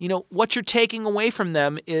 what you're taking away from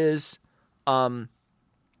them is you're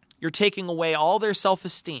taking away all their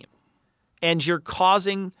self-esteem, and you're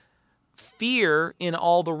causing fear in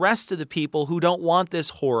all the rest of the people who don't want this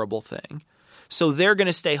horrible thing. So they're going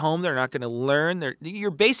to stay home. They're not going to learn.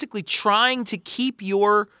 You're basically trying to keep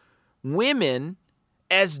your women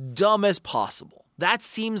as dumb as possible. That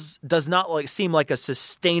does not seem like a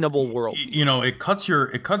sustainable world. It cuts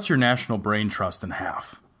your national brain trust in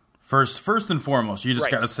half. First and foremost, you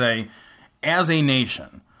just got to say, as a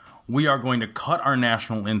nation, we are going to cut our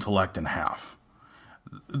national intellect in half.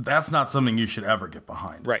 That's not something you should ever get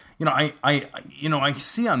behind. Right. I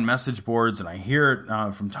see on message boards and I hear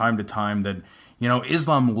it from time to time that,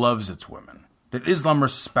 Islam loves its women, that Islam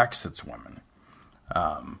respects its women.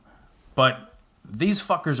 But these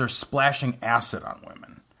fuckers are splashing acid on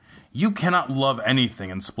women. You cannot love anything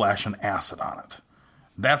and splash an acid on it.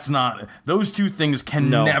 Those two things can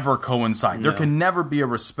never coincide. No. There can never be a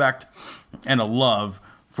respect and a love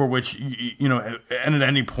for which, and at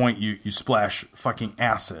any point you splash fucking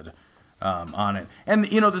acid on it. And,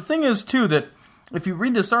 the thing is, too, that if you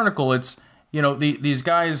read this article, it's, these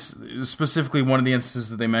guys, specifically one of the instances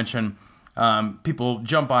that they mention, people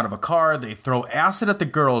jump out of a car, they throw acid at the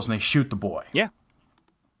girls, and they shoot the boy. Yeah.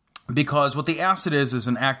 Because what the acid is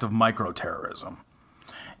an act of microterrorism.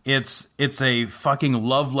 It's a fucking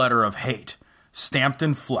love letter of hate stamped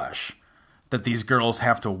in flesh that these girls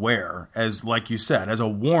have to wear as, like you said, as a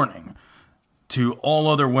warning to all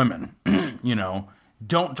other women. I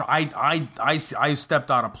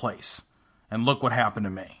stepped out of place and look what happened to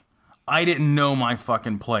me. I didn't know my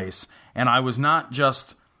fucking place, and I was not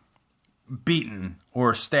just beaten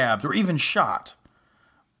or stabbed or even shot,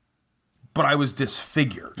 but I was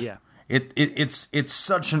disfigured. Yeah. It's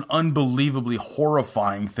such an unbelievably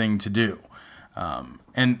horrifying thing to do.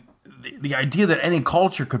 And the idea that any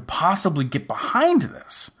culture could possibly get behind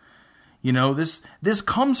this, this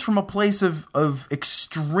comes from a place of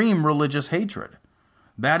extreme religious hatred.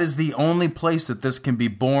 That is the only place that this can be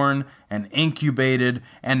born and incubated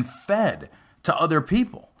and fed to other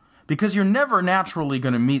people. Because you're never naturally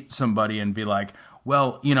going to meet somebody and be like,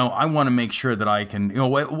 well, I want to make sure that I can,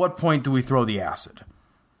 at what point do we throw the acid?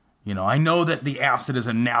 I know that the acid is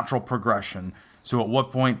a natural progression. So at what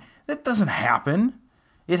point? That doesn't happen.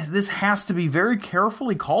 This has to be very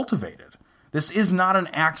carefully cultivated. This is not an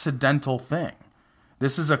accidental thing.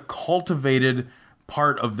 This is a cultivated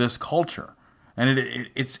part of this culture. And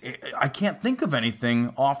I can't think of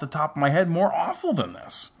anything off the top of my head more awful than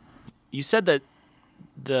this. You said that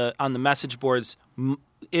on the message boards,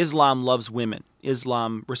 Islam loves women.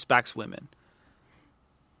 Islam respects women.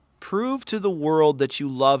 Prove to the world that you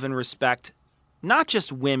love and respect not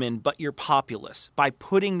just women, but your populace by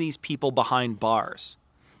putting these people behind bars,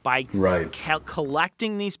 by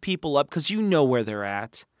collecting these people up, because you know where they're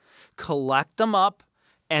at. Collect them up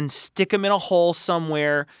and stick them in a hole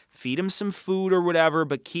somewhere, feed them some food or whatever,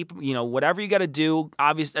 but keep, whatever you got to do,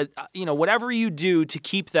 obviously, whatever you do to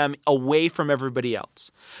keep them away from everybody else.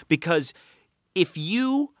 Because if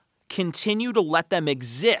you continue to let them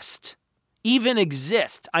exist,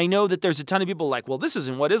 I know that there's a ton of people like, well, this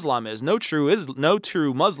isn't what Islam is. No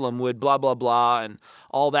true Muslim would blah, blah, blah, and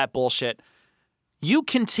all that bullshit. You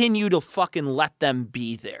continue to fucking let them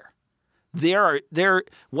be there.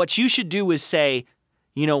 What you should do is say,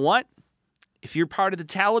 you know what? If you're part of the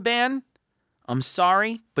Taliban, I'm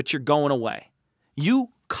sorry, but you're going away. You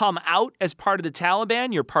come out as part of the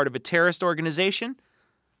Taliban, you're part of a terrorist organization,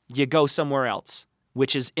 you go somewhere else,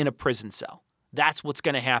 which is in a prison cell. That's what's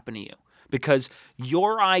going to happen to you. Because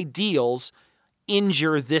your ideals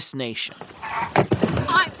injure this nation.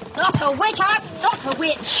 I'm not a witch, I'm not a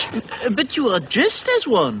witch. But you are dressed as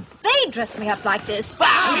one. They dressed me up like this.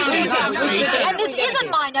 And this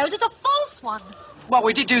isn't my nose, it's a false one. Well,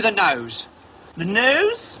 we did do the nose. The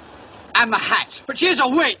nose? And the hat. But she's a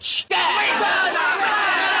witch.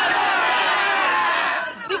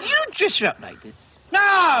 Did you dress her up like this? No!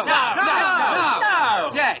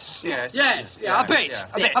 Yes, a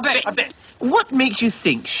bit. What makes you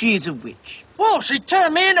think she's a witch? Well, she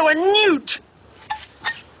turned me into a newt.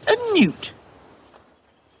 A newt?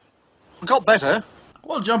 Got better.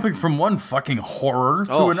 Well, jumping from one fucking horror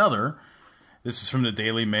to another. This is from the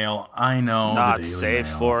Daily Mail. I know. Not the Daily safe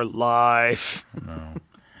Mail. for life. No.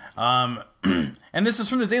 And this is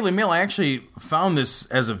from the Daily Mail. I actually found this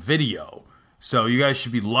as a video. So you guys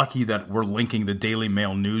should be lucky that we're linking the Daily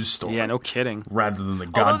Mail news story. Yeah, no kidding. Rather than the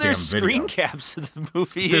goddamn there's video. Screen caps of the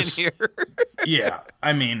movie in here. Yeah,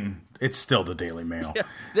 I mean, it's still the Daily Mail. Yeah,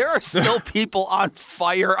 there are still people on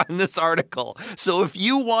fire on this article. So if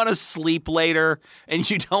you want to sleep later and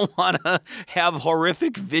you don't want to have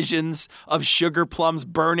horrific visions of sugar plums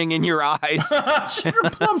burning in your eyes,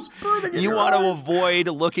 sugar plums burning in you your want eyes. to avoid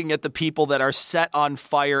looking at the people that are set on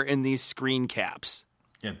fire in these screen caps.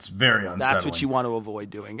 It's very unsettling. That's what you want to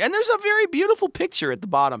avoid doing. And there's a very beautiful picture at the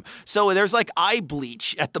bottom. So there's like eye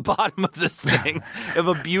bleach at the bottom of this thing of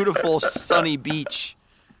a beautiful sunny beach.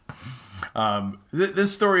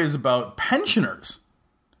 This story is about pensioners.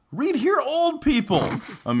 Read here, old people,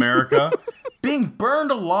 America, being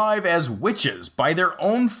burned alive as witches by their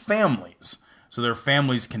own families so their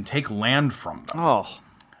families can take land from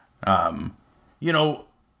them.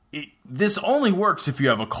 This only works if you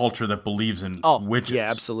have a culture that believes in witches. Yeah,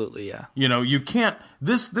 absolutely, yeah. You can't.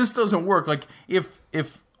 This doesn't work. Like if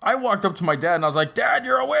I walked up to my dad and I was like, "Dad,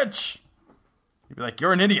 you're a witch," he'd be like,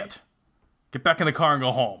 "You're an idiot. Get back in the car and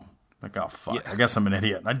go home." Like, oh fuck, yeah. I guess I'm an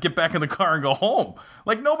idiot. And I'd get back in the car and go home.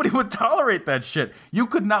 Like nobody would tolerate that shit. You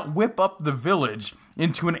could not whip up the village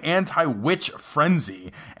into an anti-witch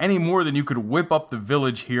frenzy any more than you could whip up the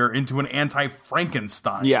village here into an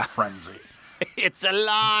anti-Frankenstein frenzy. It's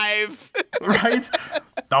alive, right?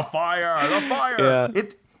 The fire. Yeah.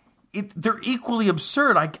 They're equally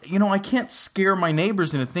absurd. I can't scare my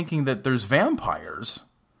neighbors into thinking that there's vampires,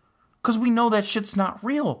 because we know that shit's not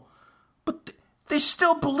real. But they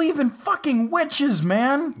still believe in fucking witches,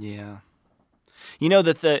 man. Yeah. You know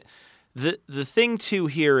that the thing too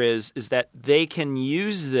here is that they can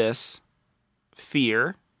use this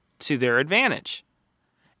fear to their advantage.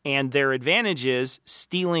 And their advantage is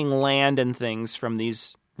stealing land and things from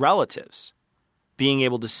these relatives, being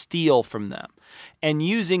able to steal from them, and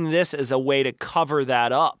using this as a way to cover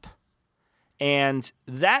that up. And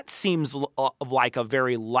that seems like a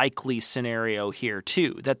very likely scenario here,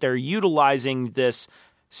 too, that they're utilizing this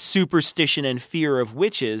superstition and fear of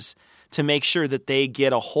witches to make sure that they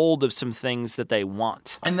get a hold of some things that they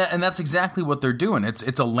want. And that's exactly what they're doing. It's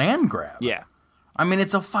a land grab. Yeah. I mean,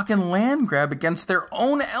 it's a fucking land grab against their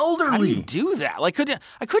own elderly. How do you do that? Like,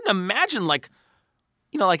 I couldn't imagine,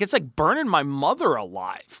 it's like burning my mother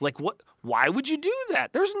alive. Like, what? Why would you do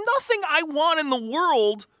that? There's nothing I want in the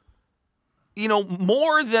world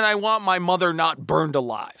more than I want my mother not burned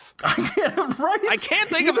alive. Right? I can't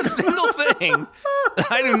think of a single thing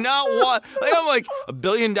that I do not want. Like, I'm like, $1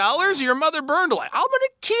 billion or your mother burned alive? I'm going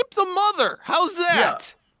to keep the mother. How's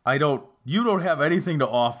that? Yeah, you don't have anything to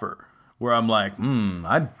offer where I'm like,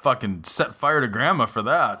 I'd fucking set fire to grandma for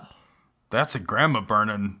that. That's a grandma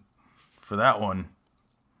burning for that one.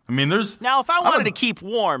 I mean, there's... Now, if I wanted to keep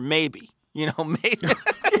warm, maybe. Maybe...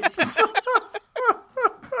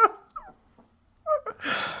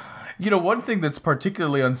 One thing that's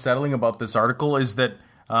particularly unsettling about this article is that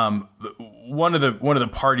one of the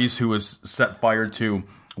parties who was set fire to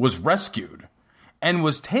was rescued and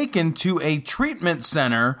was taken to a treatment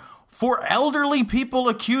center for elderly people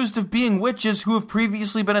accused of being witches who have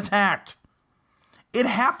previously been attacked. It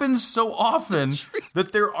happens so often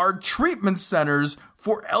that there are treatment centers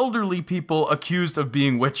for elderly people accused of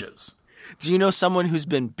being witches. Do you know someone who's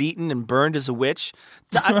been beaten and burned as a witch?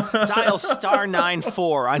 Dial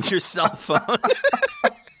 *94 on your cell phone.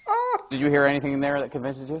 Did you hear anything in there that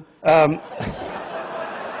convinces you?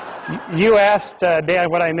 You asked, Dan,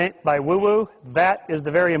 what I meant by woo-woo. That is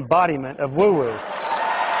the very embodiment of woo-woo.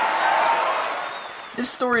 This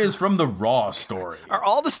story is from the Raw story. Are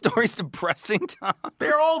all the stories depressing, Tom?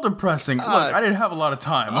 They're all depressing. Look, I didn't have a lot of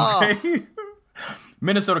time, okay?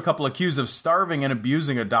 Minnesota couple accused of starving and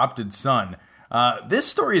abusing adopted son. This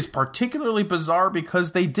story is particularly bizarre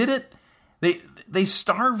because they did it. They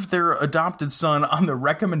starved their adopted son on the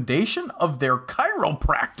recommendation of their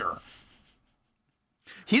chiropractor.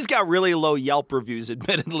 He's got really low Yelp reviews,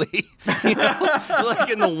 admittedly. Like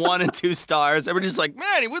in the 1 and 2 stars. Everybody's just like,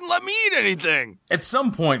 man, he wouldn't let me eat anything. At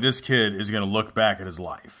some point, this kid is going to look back at his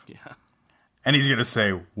life. Yeah. And he's going to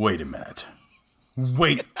say, wait a minute.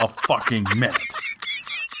 Wait a fucking minute.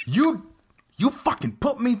 You fucking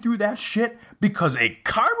put me through that shit because a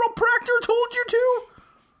chiropractor told you to?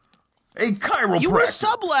 A chiropractor. You were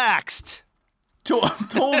subluxed.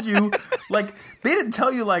 Told you, like, they didn't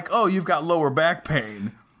tell you, like, oh, you've got lower back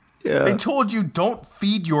pain. Yeah. They told you don't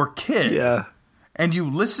feed your kid. Yeah. And you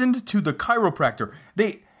listened to the chiropractor.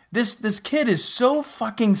 This kid is so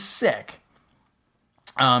fucking sick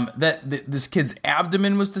that this kid's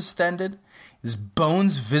abdomen was distended. His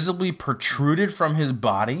bones visibly protruded from his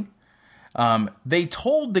body. They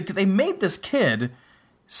made this kid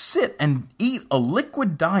sit and eat a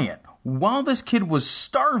liquid diet while this kid was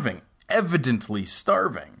starving, evidently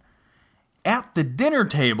starving, at the dinner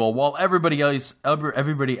table while everybody else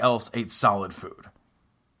ate solid food.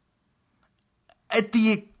 At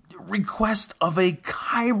the request of a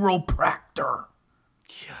chiropractor.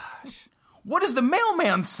 Gosh. What does the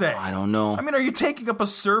mailman say? I don't know. I mean, are you taking up a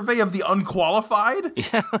survey of the unqualified?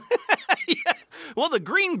 Yeah. Yeah. Well, the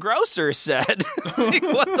greengrocer said. Like,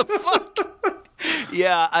 what the fuck?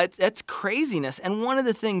 Yeah, that's craziness. And one of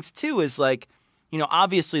the things, too, is like,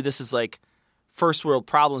 obviously this is like first world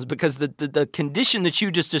problems because the condition that you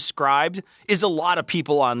just described is a lot of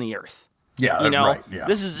people on the earth. Yeah, right. Yeah,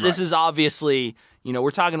 this is obviously,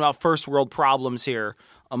 we're talking about first world problems here.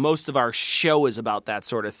 Most of our show is about that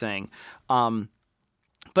sort of thing.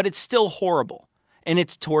 But it's still horrible and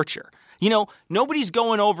it's torture. Nobody's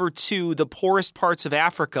going over to the poorest parts of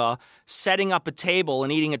Africa, setting up a table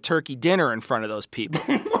and eating a turkey dinner in front of those people.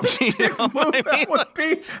 That'd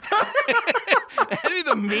be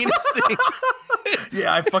the meanest thing.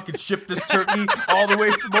 Yeah, I fucking shipped this turkey all the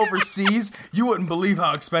way from overseas. You wouldn't believe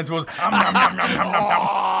how expensive it was. I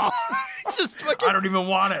don't even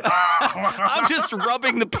want it. I'm just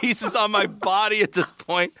rubbing the pieces on my body at this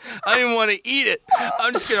point. I don't even want to eat it.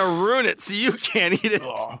 I'm just going to ruin it so you can't eat it.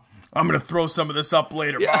 I'm going to throw some of this up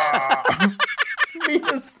later. Yeah.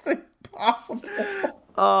 Meanest thing possible.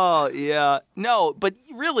 Oh, yeah. No, but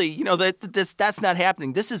really, that's not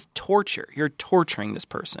happening. This is torture. You're torturing this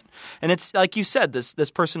person. And it's like you said,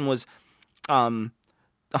 this person was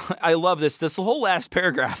I love this. This whole last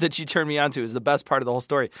paragraph that you turned me on to is the best part of the whole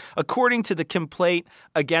story. According to the complaint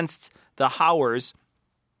against the Howers,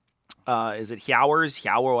 is it Howers?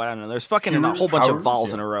 Hower? I don't know. There's fucking a whole bunch of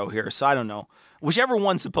vowels in a row here, so I don't know. Whichever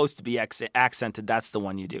one's supposed to be accented, that's the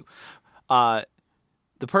one you do. The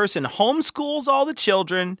person homeschools all the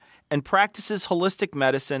children and practices holistic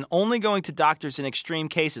medicine, only going to doctors in extreme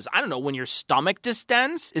cases. I don't know, when your stomach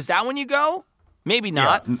distends? Is that when you go? Maybe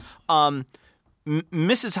not. Yeah.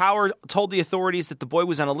 Mrs. Howard told the authorities that the boy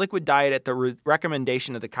was on a liquid diet at the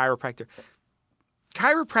recommendation of the chiropractor.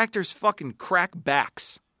 Chiropractors fucking crack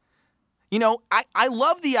backs. I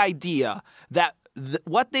love the idea that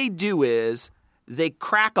what they do is they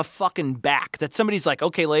crack a fucking back. That somebody's like,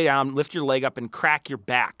 okay, lay down, lift your leg up and crack your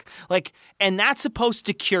back. And that's supposed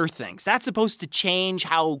to cure things. That's supposed to change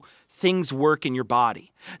how things work in your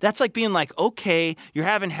body. That's like being like, okay, you're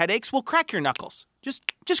having headaches. Well, crack your knuckles.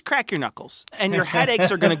 Just crack your knuckles, and your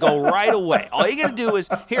headaches are going to go right away. All you got to do is,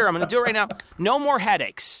 here, I'm going to do it right now. No more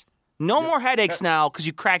headaches. No more headaches now because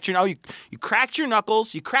you cracked your you cracked your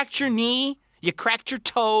knuckles, you cracked your knee, you cracked your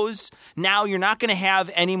toes. Now you're not going to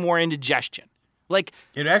have any more indigestion. Like,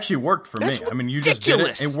 it actually worked for me. Ridiculous. I mean, you just did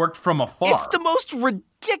it. It worked from afar. It's the most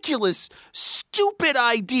ridiculous, stupid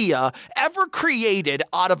idea ever created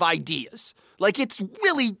out of ideas. Like, it's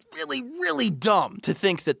really, really, really dumb to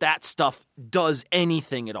think that stuff does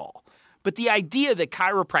anything at all. But the idea that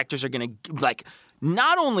chiropractors are going to, like,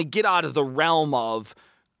 not only get out of the realm of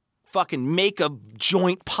fucking make a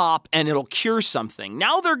joint pop and it'll cure something,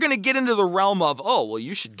 now they're going to get into the realm of, oh, well,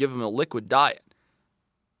 you should give them a liquid diet.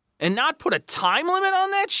 And not put a time limit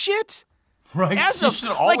on that shit? Right.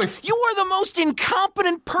 Like, you are the most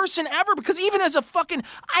incompetent person ever, because even as a fucking,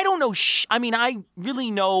 I don't know, I mean, I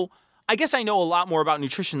really know, I guess I know a lot more about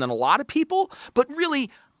nutrition than a lot of people, but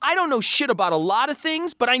really, I don't know shit about a lot of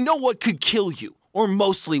things, but I know what could kill you, or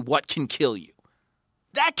mostly what can kill you.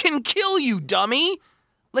 That can kill you, dummy.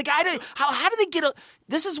 Like, how do they get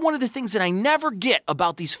this is one of the things that I never get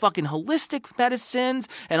about these fucking holistic medicines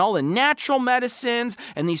and all the natural medicines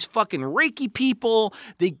and these fucking Reiki people.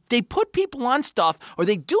 They put people on stuff, or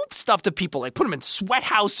they do stuff to people, like put them in sweat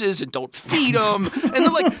houses and don't feed them. And they're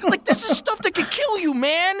like, this is stuff that could kill you,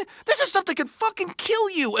 man. This is stuff that could fucking kill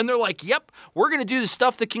you. And they're like, yep, we're going to do the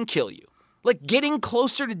stuff that can kill you. Like, getting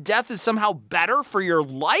closer to death is somehow better for your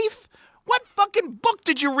life? What fucking book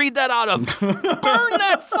did you read that out of? Burn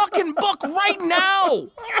that fucking book right now!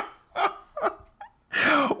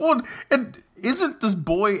 Well, and isn't this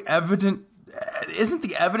boy evident? Isn't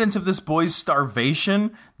the evidence of this boy's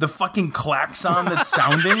starvation the fucking klaxon that's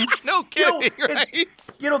sounding? No kidding, right?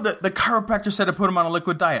 The chiropractor said to put him on a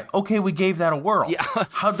liquid diet. Okay, we gave that a whirl. Yeah,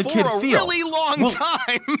 how'd the kid feel? For a really long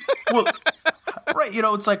time. Right,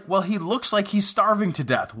 it's like, well, he looks like he's starving to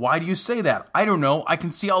death. Why do you say that? I don't know. I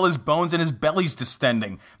can see all his bones and his belly's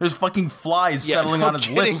distending. There's fucking flies settling on his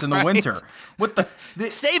lips in the winter. What the?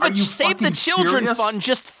 Save the Children serious? Fund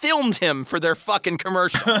just filmed him for their fucking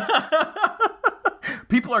commercial.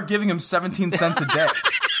 People are giving him 17 cents a day.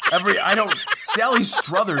 Sally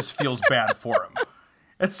Struthers feels bad for him.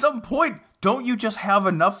 At some point, don't you just have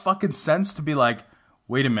enough fucking sense to be like,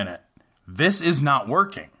 wait a minute, this is not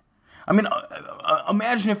working? I mean,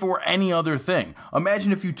 imagine if it were any other thing.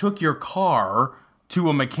 Imagine if you took your car to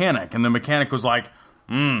a mechanic and the mechanic was like,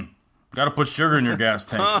 got to put sugar in your gas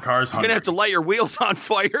tank. The car's hungry. You're going to have to light your wheels on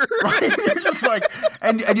fire. Right? You're just like,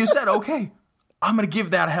 and you said, okay, I'm going to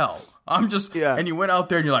give that hell. And you went out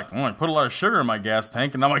there and you're like, I put a lot of sugar in my gas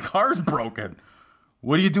tank and now my car's broken.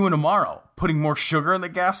 What are you doing tomorrow? Putting more sugar in the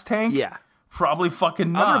gas tank? Yeah. Probably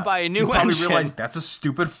fucking not. I'm going to buy a new engine. You probably realize that's a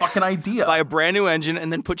stupid fucking idea. Buy a brand new engine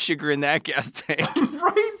and then put sugar in that gas tank.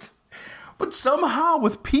 Right? But somehow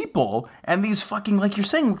with people and these fucking, like you're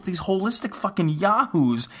saying, with these holistic fucking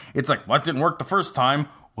yahoos, it's like, well, that didn't work the first time.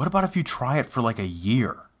 What about if you try it for like a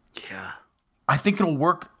year? Yeah. I think it'll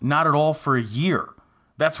work not at all for a year.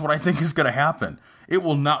 That's what I think is going to happen. It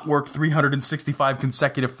will not work 365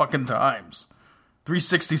 consecutive fucking times.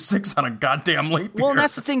 366 on a goddamn leap year. Well, and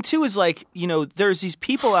that's the thing, too, is like, there's these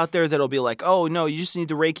people out there that'll be like, oh, no, you just need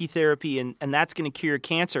the Reiki therapy and that's going to cure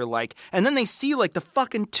cancer. And then they see, like, the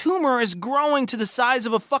fucking tumor is growing to the size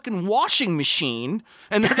of a fucking washing machine.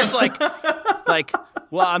 And they're just like,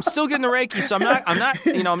 well, I'm still getting the Reiki, so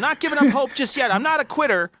I'm not giving up hope just yet. I'm not a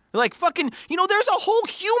quitter. Like, fucking, there's a whole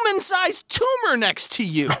human-sized tumor next to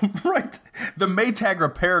you. Right. The Maytag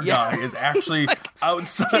repair guy is actually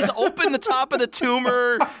outside. He's opened the top of the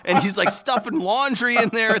tumor, and he's, like, stuffing laundry in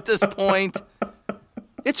there at this point.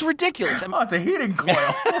 It's ridiculous. It's a heating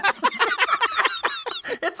coil.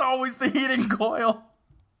 It's always the heating coil.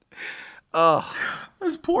 Ugh.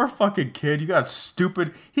 This poor fucking kid, he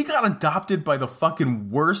got adopted by the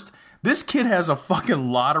fucking worst. This kid has a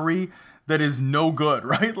fucking lottery that is no good,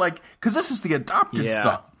 right? Like, because this is the adopted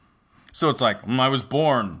son. So it's like, I was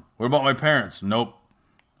born. What about my parents? Nope.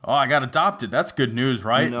 Oh, I got adopted. That's good news,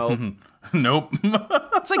 right? Nope. Nope.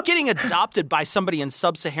 It's like getting adopted by somebody in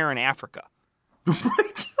sub-Saharan Africa. Right?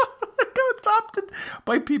 I got adopted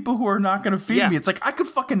by people who are not going to feed me. It's like, I could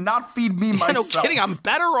fucking not feed me myself. No kidding. I'm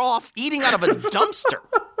better off eating out of a dumpster.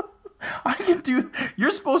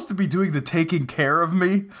 You're supposed to be doing the taking care of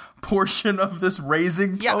me portion of this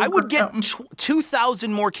raising program. I would get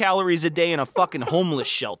 2,000 more calories a day in a fucking homeless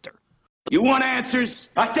shelter. You want answers?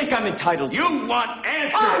 I think I'm entitled. You want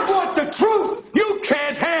answers? I want the truth! You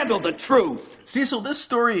can't handle the truth! See, so this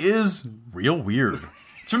story is real weird.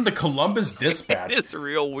 It's from the Columbus Dispatch. It is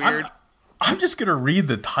real weird. I'm just going to read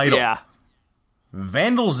the title. Yeah.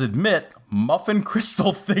 Vandals admit muffin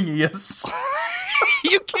crystal thingy is...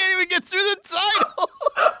 You can't even get through the title.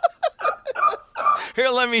 Here,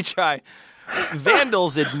 let me try.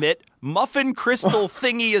 Vandals admit muffin crystal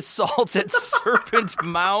thingy assault at Serpent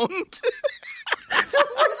Mound.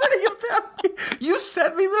 You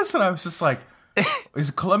sent me this, and I was just like,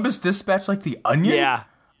 is Columbus Dispatch like the Onion? Yeah.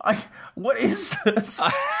 What is this?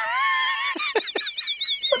 What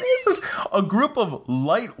is this? A group of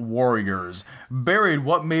light warriors buried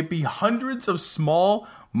what may be hundreds of small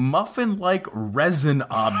muffin-like resin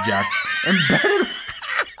objects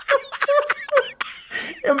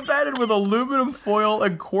embedded with aluminum foil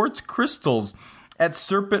and quartz crystals at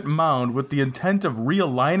Serpent Mound with the intent of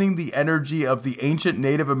realigning the energy of the ancient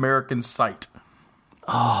Native American site.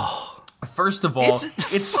 Oh. First of all,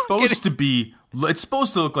 it's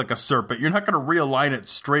supposed to look like a serpent. You're not going to realign it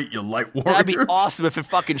straight, you light warriors. That'd be awesome if it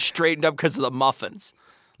fucking straightened up because of the muffins.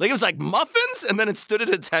 Like, it was like muffins, and then it stood at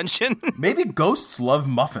attention. Maybe ghosts love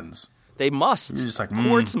muffins. They must. You're just like,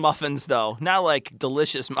 quartz muffins, though. Not like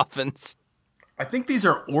delicious muffins. I think these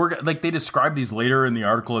are, like, they describe these later in the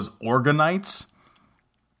article as organites.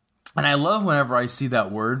 And I love whenever I see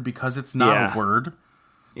that word because it's not a word.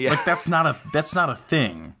 Yeah. Like, that's not a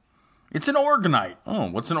thing. It's an organite. Oh,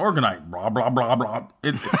 what's an organite? Blah, blah, blah, blah.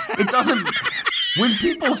 It doesn't... When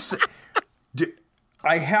people say...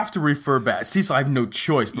 I have to refer back. Cecil, I have no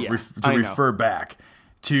choice but to refer back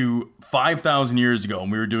to 5,000 years ago when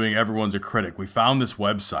we were doing Everyone's a Critic. We found this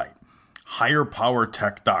website,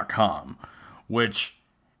 higherpowertech.com, which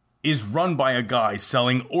is run by a guy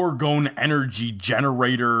selling orgone energy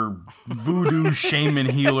generator, voodoo shaman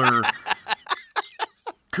healer,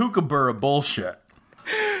 kookaburra bullshit.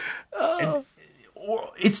 And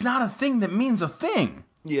it's not a thing that means a thing.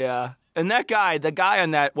 Yeah. And the guy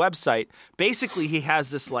on that website, basically he has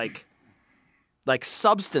this like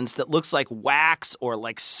substance that looks like wax or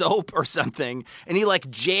like soap or something, and he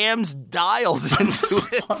like jams dials into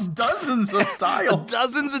it. Dozens of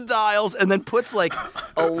dials, and then puts like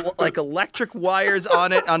electric wires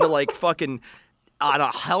on it onto like fucking on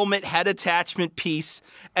a helmet head attachment piece,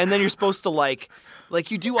 and then you're supposed to like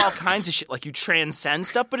you do all kinds of shit, like you transcend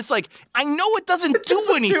stuff, but it's like, I know it doesn't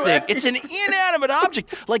do anything. It's an inanimate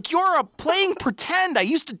object. Like, you're playing pretend. I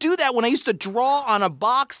used to do that when I used to draw on a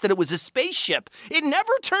box that it was a spaceship. It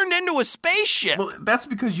never turned into a spaceship. Well, that's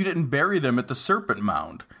because you didn't bury them at the Serpent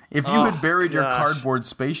Mound. If you had buried your cardboard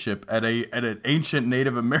spaceship at an ancient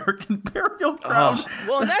Native American burial ground.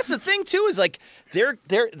 Well, and that's the thing too, is like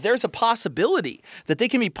there's a possibility that they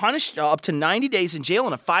can be punished up to 90 days in jail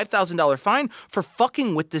and a $5,000 fine for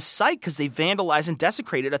fucking with this site because they vandalized and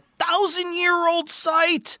desecrated a 1,000-year-old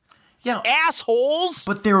site. Yeah, assholes.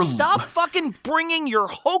 But they're stop fucking bringing your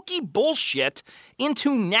hokey bullshit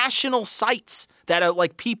into national sites that are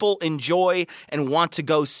like people enjoy and want to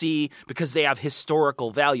go see because they have historical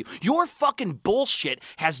value. Your fucking bullshit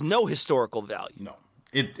has no historical value. No,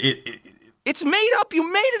 it's made up.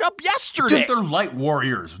 You made it up yesterday. Dude, they're light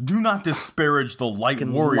warriors. Do not disparage the light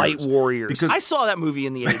warriors. Light warriors. Because I saw that movie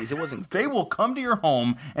in the 80s. It wasn't. They will come to your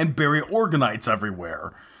home and bury organites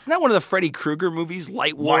everywhere. Isn't that one of the Freddy Krueger movies?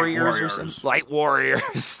 Light Warriors or something? Light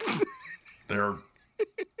Warriors. They're...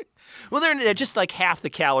 Well, they're just like half the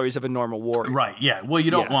calories of a normal warrior. Right, yeah. Well, you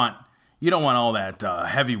don't want all that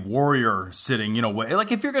heavy warrior sitting,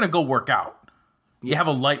 like if you're going to go work out, you have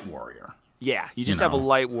a light warrior. Yeah, you just have a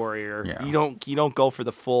light warrior. Yeah. You don't go for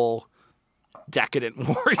the full decadent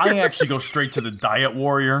warrior. I actually go straight to the diet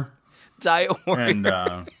warrior. Diet warrior. And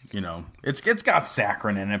it's got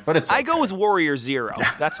saccharin in it, but it's okay. I go with Warrior Zero.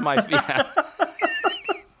 That's my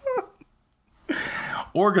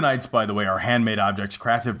Organites, by the way, are handmade objects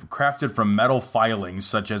crafted from metal filings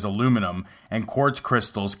such as aluminum and quartz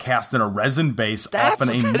crystals cast in a resin base, often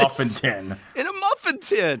a muffin tin. In a muffin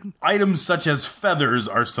tin. Items such as feathers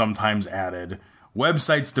are sometimes added.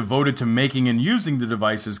 Websites devoted to making and using the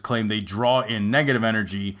devices claim they draw in negative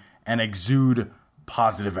energy and exude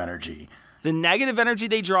positive energy. The negative energy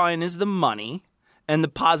they draw in is the money, and the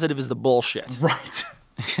positive is the bullshit. Right.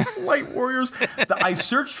 Light warriors. I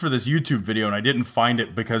searched for this YouTube video and I didn't find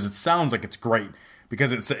it because it sounds like it's great.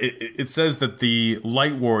 Because it says that the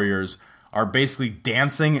light warriors are basically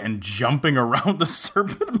dancing and jumping around the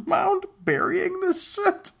Serpent Mound, burying this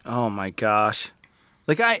shit. Oh my gosh!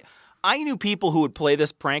 Like I knew people who would play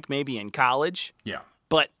this prank maybe in college. Yeah.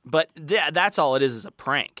 But that's all it is a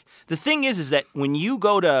prank. The thing is that when you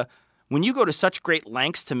go to such great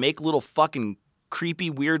lengths to make little fucking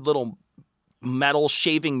creepy, weird little metal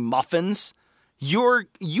shaving muffins,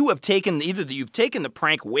 you've taken the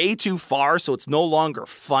prank way too far, so it's no longer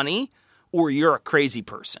funny, or you're a crazy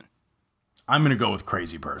person. I'm going to go with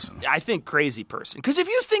crazy person. I think crazy person. Because if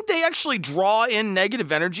you think they actually draw in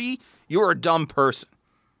negative energy, you're a dumb person.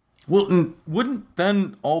 Well, wouldn't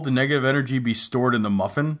then all the negative energy be stored in the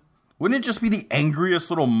muffin? Wouldn't it just be the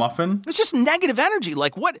angriest little muffin? It's just negative energy.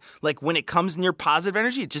 Like what? Like when it comes near positive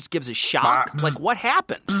energy, it just gives a shock. Like what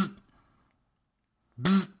happens?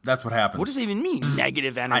 That's what happens. What does it even mean?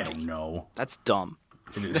 Negative energy. I don't know. That's dumb.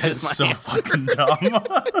 It is. It's so fucking dumb.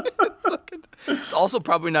 It's also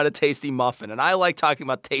probably not a tasty muffin, and I like talking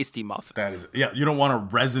about tasty muffins. That is, yeah. You don't want a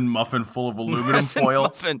resin muffin full of aluminum foil.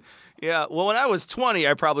 Muffin. Yeah. Well, when I was 20,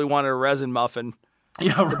 I probably wanted a resin muffin.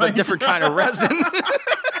 Yeah, right. A different kind of resin.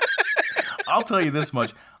 I'll tell you this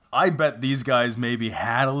much. I bet these guys maybe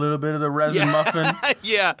had a little bit of the resin muffin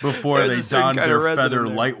before they donned their feather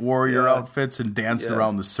light warrior outfits and danced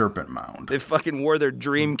around the serpent mound. They fucking wore their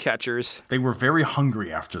dream catchers. They were very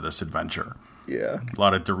hungry after this adventure. Yeah. A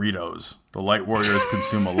lot of Doritos. The light warriors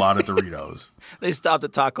consume a lot of Doritos. They stopped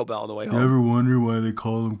at Taco Bell on the way home. Ever wonder why they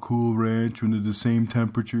call them Cool Ranch when they're the same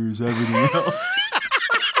temperature as everything else?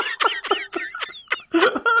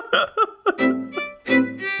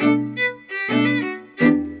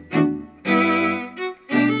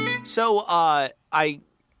 So I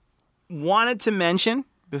wanted to mention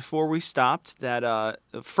before we stopped that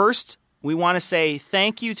first we want to say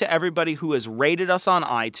thank you to everybody who has rated us on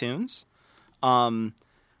iTunes.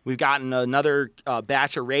 We've gotten another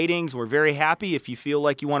batch of ratings. We're very happy. If you feel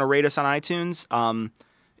like you want to rate us on iTunes,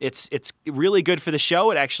 it's really good for the show.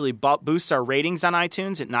 It actually boosts our ratings on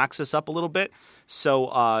iTunes. It knocks us up a little bit.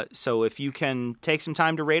 So if you can take some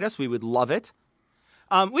time to rate us, we would love it.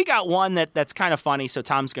 We got one that's kind of funny, so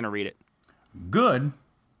Tom's going to read it. Good,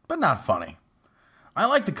 but not funny. I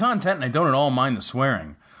like the content, and I don't at all mind the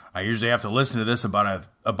swearing. I usually have to listen to this about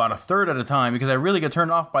a third at a time because I really get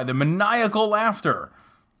turned off by the maniacal laughter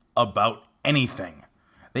about anything.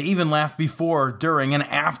 They even laugh before, during, and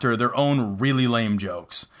after their own really lame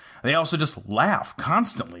jokes. They also just laugh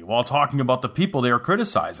constantly while talking about the people they are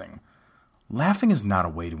criticizing. Laughing is not a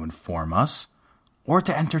way to inform us or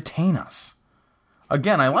to entertain us.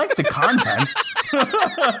 Again, I like the content,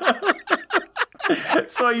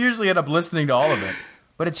 so I usually end up listening to all of it.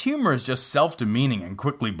 But its humor is just self-demeaning and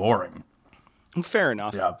quickly boring. Fair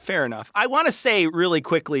enough. Yeah. Fair enough. I want to say really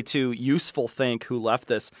quickly to Useful Think, who left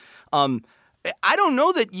this, I don't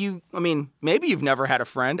know that maybe you've never had a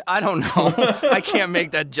friend. I don't know. I can't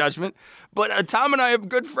make that judgment. But Tom and I are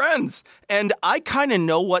good friends. And I kind of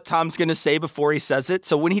know what Tom's going to say before he says it.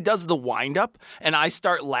 So when he does the wind-up and I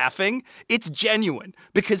start laughing, it's genuine.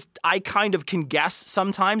 Because I kind of can guess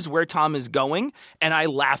sometimes where Tom is going, and I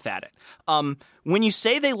laugh at it. When you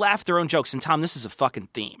say they laugh their own jokes, and Tom, this is a fucking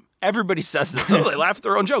theme. Everybody says this. Oh, they laugh at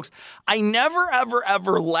their own jokes. I never, ever,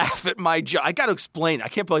 ever laugh at my joke. I got to explain. I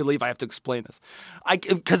can't believe I have to explain this.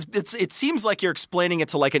 Because it seems like you're explaining it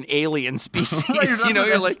to like an alien species.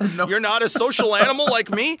 You're like, you're not a social animal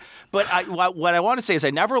like me. But what I want to say is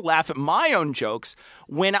I never laugh at my own jokes.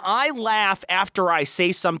 When I laugh after I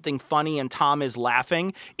say something funny and Tom is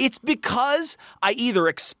laughing, it's because I either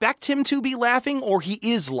expect him to be laughing or he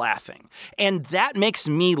is laughing. And that makes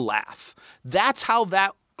me laugh. That's how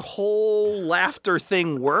that whole laughter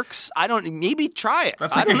thing works. Maybe try it.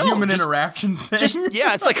 That's like a human interaction thing.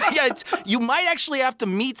 It's like, you might actually have to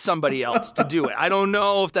meet somebody else to do it. I don't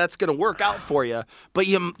know if that's going to work out for you, but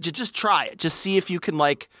you just try it. Just see if you can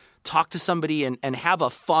talk to somebody and have a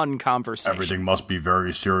fun conversation. Everything must be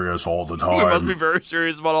very serious all the time. You must be very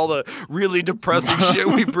serious about all the really depressing shit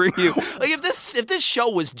we bring you. Like if this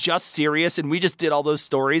show was just serious and we just did all those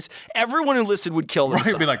stories, everyone who listened would kill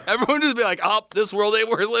themselves. Everyone would be like, "Oh, this world ain't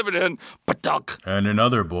worth living in." Ba-dunk. And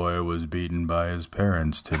another boy was beaten by his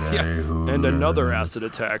parents today. And another acid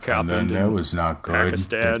attack happened. And that was not good.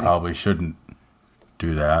 Pakistan. They probably shouldn't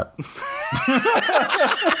do that.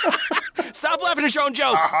 Stop laughing at your own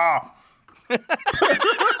joke.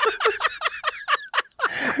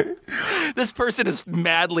 This person is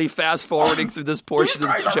madly fast forwarding through this portion of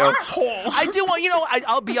the show. Assholes. I do want,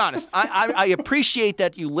 I'll be honest. I appreciate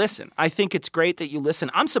that you listen. I think it's great that you listen.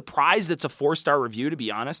 I'm surprised it's a 4-star review, to be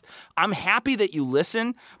honest. I'm happy that you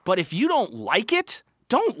listen, but if you don't like it,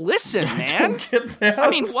 don't listen, man. Don't get that. I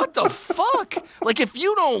mean, what the fuck? Like, if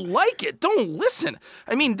you don't like it, don't listen.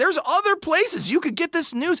 I mean, there's other places you could get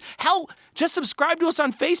this news. Hell, just subscribe to us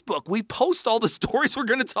on Facebook. We post all the stories we're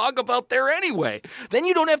going to talk about there anyway. Then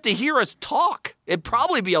you don't have to hear us talk. It'd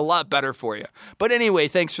probably be a lot better for you. But anyway,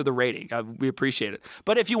 thanks for the rating. We appreciate it.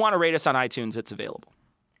 But if you want to rate us on iTunes, it's available.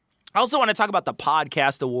 I also want to talk about the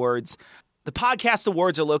podcast awards. The podcast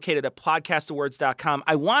awards are located at podcastawards.com.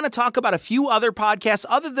 I want to talk about a few other podcasts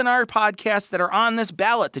other than our podcast that are on this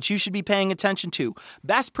ballot that you should be paying attention to.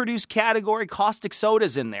 Best produced category, Caustic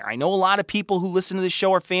Soda's in there. I know a lot of people who listen to this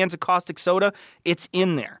show are fans of Caustic Soda. It's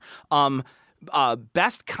in there.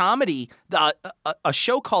 Best comedy, a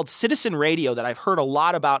show called Citizen Radio that I've heard a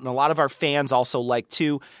lot about and a lot of our fans also like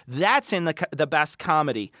too. That's in the best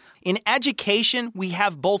comedy. In education, we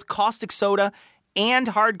have both Caustic Soda and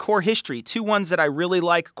Hardcore History, two ones that I really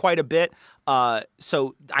like quite a bit.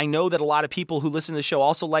 So I know that a lot of people who listen to the show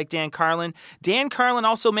also like Dan Carlin. Dan Carlin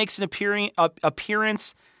also makes an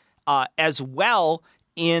appearance as well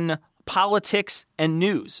in politics and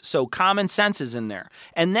news. So Common Sense is in there.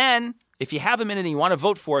 And then, if you have a minute and you want to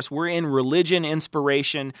vote for us, we're in Religion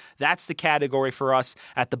Inspiration. That's the category for us.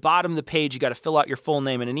 At the bottom of the page, you got to fill out your full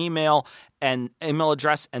name and an email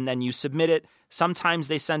address, and then you submit it. Sometimes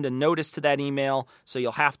they send a notice to that email, so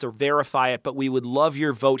you'll have to verify it, but we would love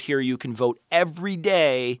your vote here. You can vote every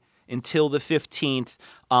day until the 15th.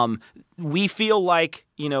 We feel like,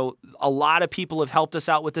 a lot of people have helped us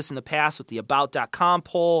out with this in the past with the About.com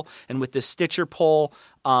poll and with the Stitcher poll.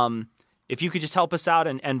 If you could just help us out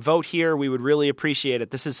and vote here, we would really appreciate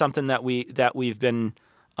it. This is something that we've been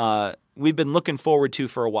looking forward to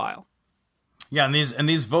for a while. Yeah, and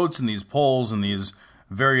these votes and these polls and these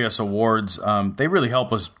various awards, they really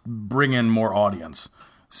help us bring in more audience.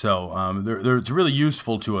 So it's really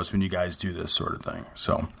useful to us when you guys do this sort of thing.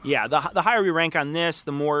 So yeah, the higher we rank on this,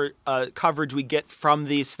 the more coverage we get from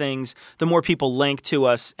these things, the more people link to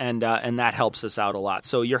us, and that helps us out a lot.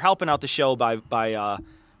 So you're helping out the show by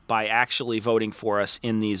actually voting for us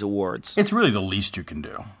in these awards. It's really the least you can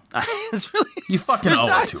do. It's really you fucking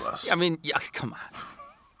owe it to us. I mean, yeah, come on.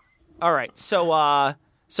 All right, so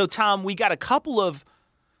Tom, we got a couple of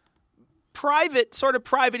private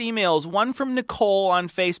emails, one from Nicole on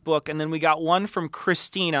Facebook, and then we got one from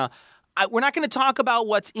Christina. We're not going to talk about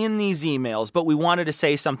what's in these emails, but we wanted to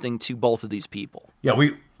say something to both of these people. Yeah,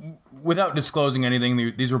 without disclosing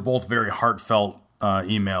anything, these were both very heartfelt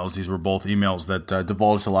emails. These were both emails that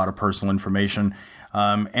divulged a lot of personal information.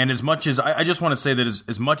 And as much as I just want to say that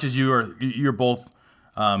as much as you're both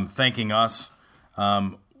thanking us,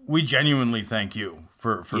 we genuinely thank you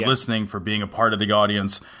for listening, for being a part of the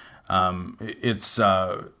audience. When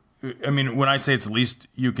I say it's the least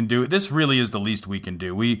you can do, this really is the least we can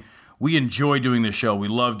do. We enjoy doing the show. We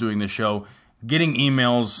love doing the show. Getting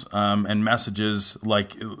emails and messages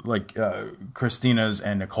like Christina's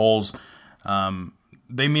and Nicole's,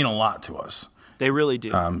 they mean a lot to us. They really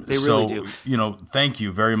do. Really do. Thank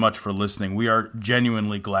you very much for listening. We are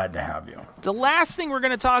genuinely glad to have you. The last thing we're going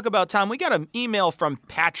to talk about, Tom, we got an email from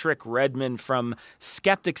Patrick Redmond from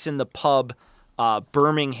Skeptics in the Pub,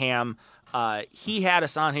 Birmingham. He had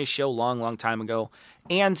us on his show long time ago.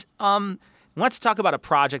 And let's talk about a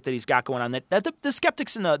project that he's got going on that the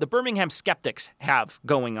skeptics in the Birmingham Skeptics have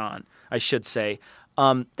going on, I should say.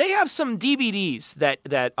 They have some DVDs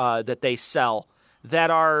that they sell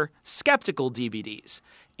that are skeptical DVDs.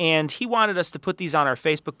 And he wanted us to put these on our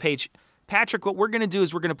Facebook page. Patrick, what we're going to do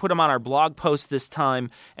is we're going to put them on our blog post this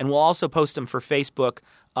time, and we'll also post them for Facebook.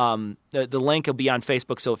 The link will be on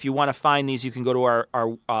Facebook, so if you want to find these, you can go to our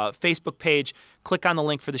Facebook page, click on the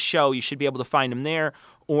link for the show. You should be able to find them there,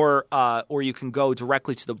 or you can go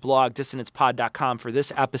directly to the blog, dissonancepod.com, for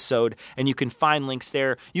this episode, and you can find links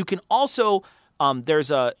there. You can also... there's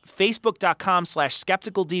a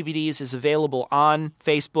facebook.com/skeptical DVDs is available on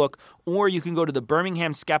Facebook, or you can go to the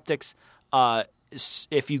Birmingham Skeptics.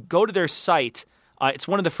 If you go to their site, it's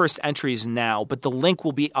one of the first entries now, but the link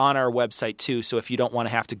will be on our website too. So if you don't want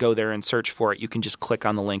to have to go there and search for it, you can just click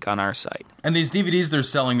on the link on our site. And these DVDs they're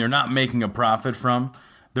selling, they're not making a profit from.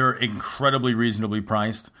 They're incredibly reasonably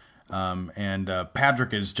priced. And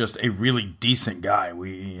Patrick is just a really decent guy.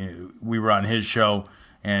 We were on his show.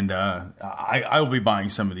 And I will be buying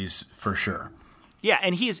some of these for sure. Yeah,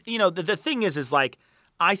 and he's, the thing is like,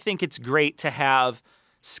 I think it's great to have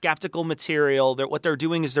skeptical material. What they're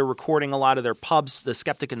doing is they're recording a lot of their pubs, the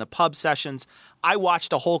Skeptic in the Pub sessions. I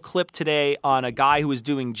watched a whole clip today on a guy who was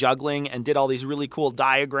doing juggling and did all these really cool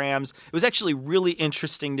diagrams. It was actually really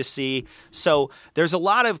interesting to see. So there's a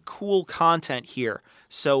lot of cool content here.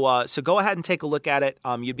 So go ahead and take a look at it.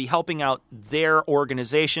 You'd be helping out their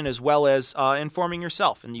organization as well as informing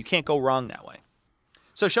yourself, and you can't go wrong that way.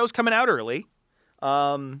 So show's coming out early.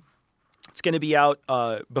 It's going to be out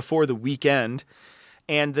before the weekend.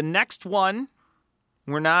 And the next one,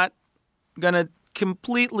 we're not going to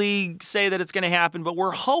completely say that it's going to happen, but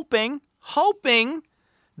we're hoping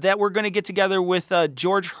that we're going to get together with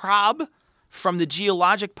George Hrab from the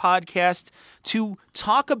Geologic podcast to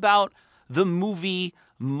talk about the movie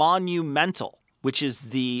Monumental, which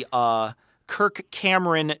is the Kirk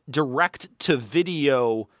Cameron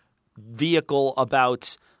direct-to-video vehicle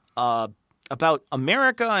about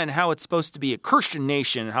America and how it's supposed to be a Christian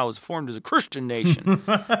nation and how it's formed as a Christian nation.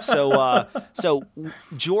 So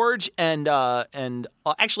George and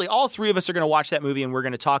actually all three of us are going to watch that movie, and we're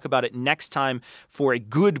going to talk about it next time for a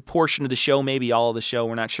good portion of the show, maybe all of the show.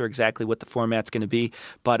 We're not sure exactly what the format's going to be,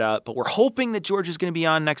 but we're hoping that George is going to be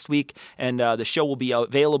on next week, and the show will be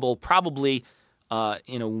available probably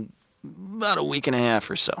in about a week and a half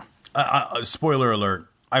or so. Spoiler alert,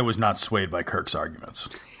 I was not swayed by Kirk's arguments.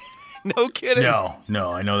 No kidding.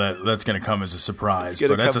 No, I know that's going to come as a surprise,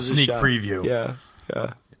 but that's a sneak preview.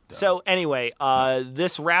 Yeah. So anyway,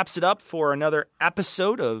 this wraps it up for another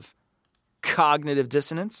episode of Cognitive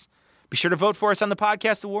Dissonance. Be sure to vote for us on the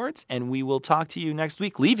Podcast Awards, and we will talk to you next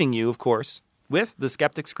week, leaving you, of course, with The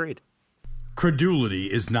Skeptic's Creed. Credulity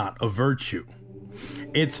is not a virtue.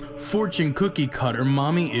 It's fortune cookie cutter,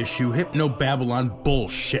 mommy issue, hypno-Babylon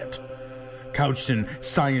bullshit. Couched in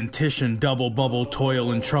scientician, double bubble,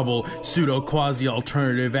 toil and trouble, pseudo quasi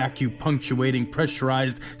alternative, acupunctuating,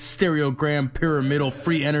 pressurized, stereogram, pyramidal,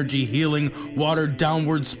 free energy healing, watered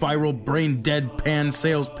downward spiral, brain deadpan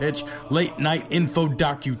sales pitch, late night info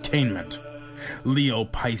docutainment. Leo,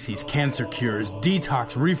 Pisces, cancer cures,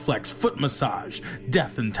 detox, reflex, foot massage,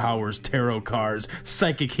 death and towers, tarot cards,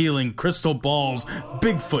 psychic healing, crystal balls,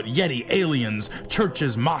 Bigfoot, Yeti, aliens,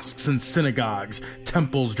 churches, mosques and synagogues,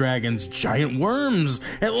 temples, dragons, giant worms,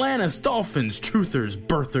 Atlantis, dolphins, truthers,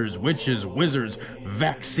 birthers, witches, wizards,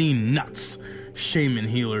 vaccine nuts, shaman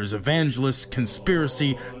healers, evangelists,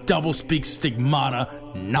 conspiracy, doublespeak, stigmata,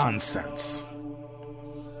 nonsense.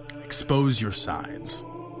 Expose your sides.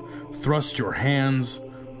 Thrust your hands,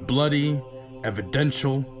 bloody,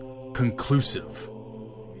 evidential, conclusive.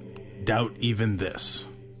 Doubt even this.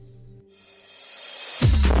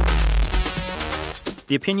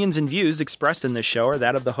 The opinions and views expressed in this show are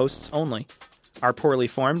that of the hosts only. Our poorly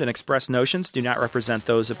formed and expressed notions do not represent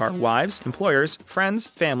those of our wives, employers, friends,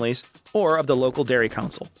 families, or of the local dairy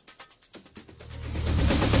council.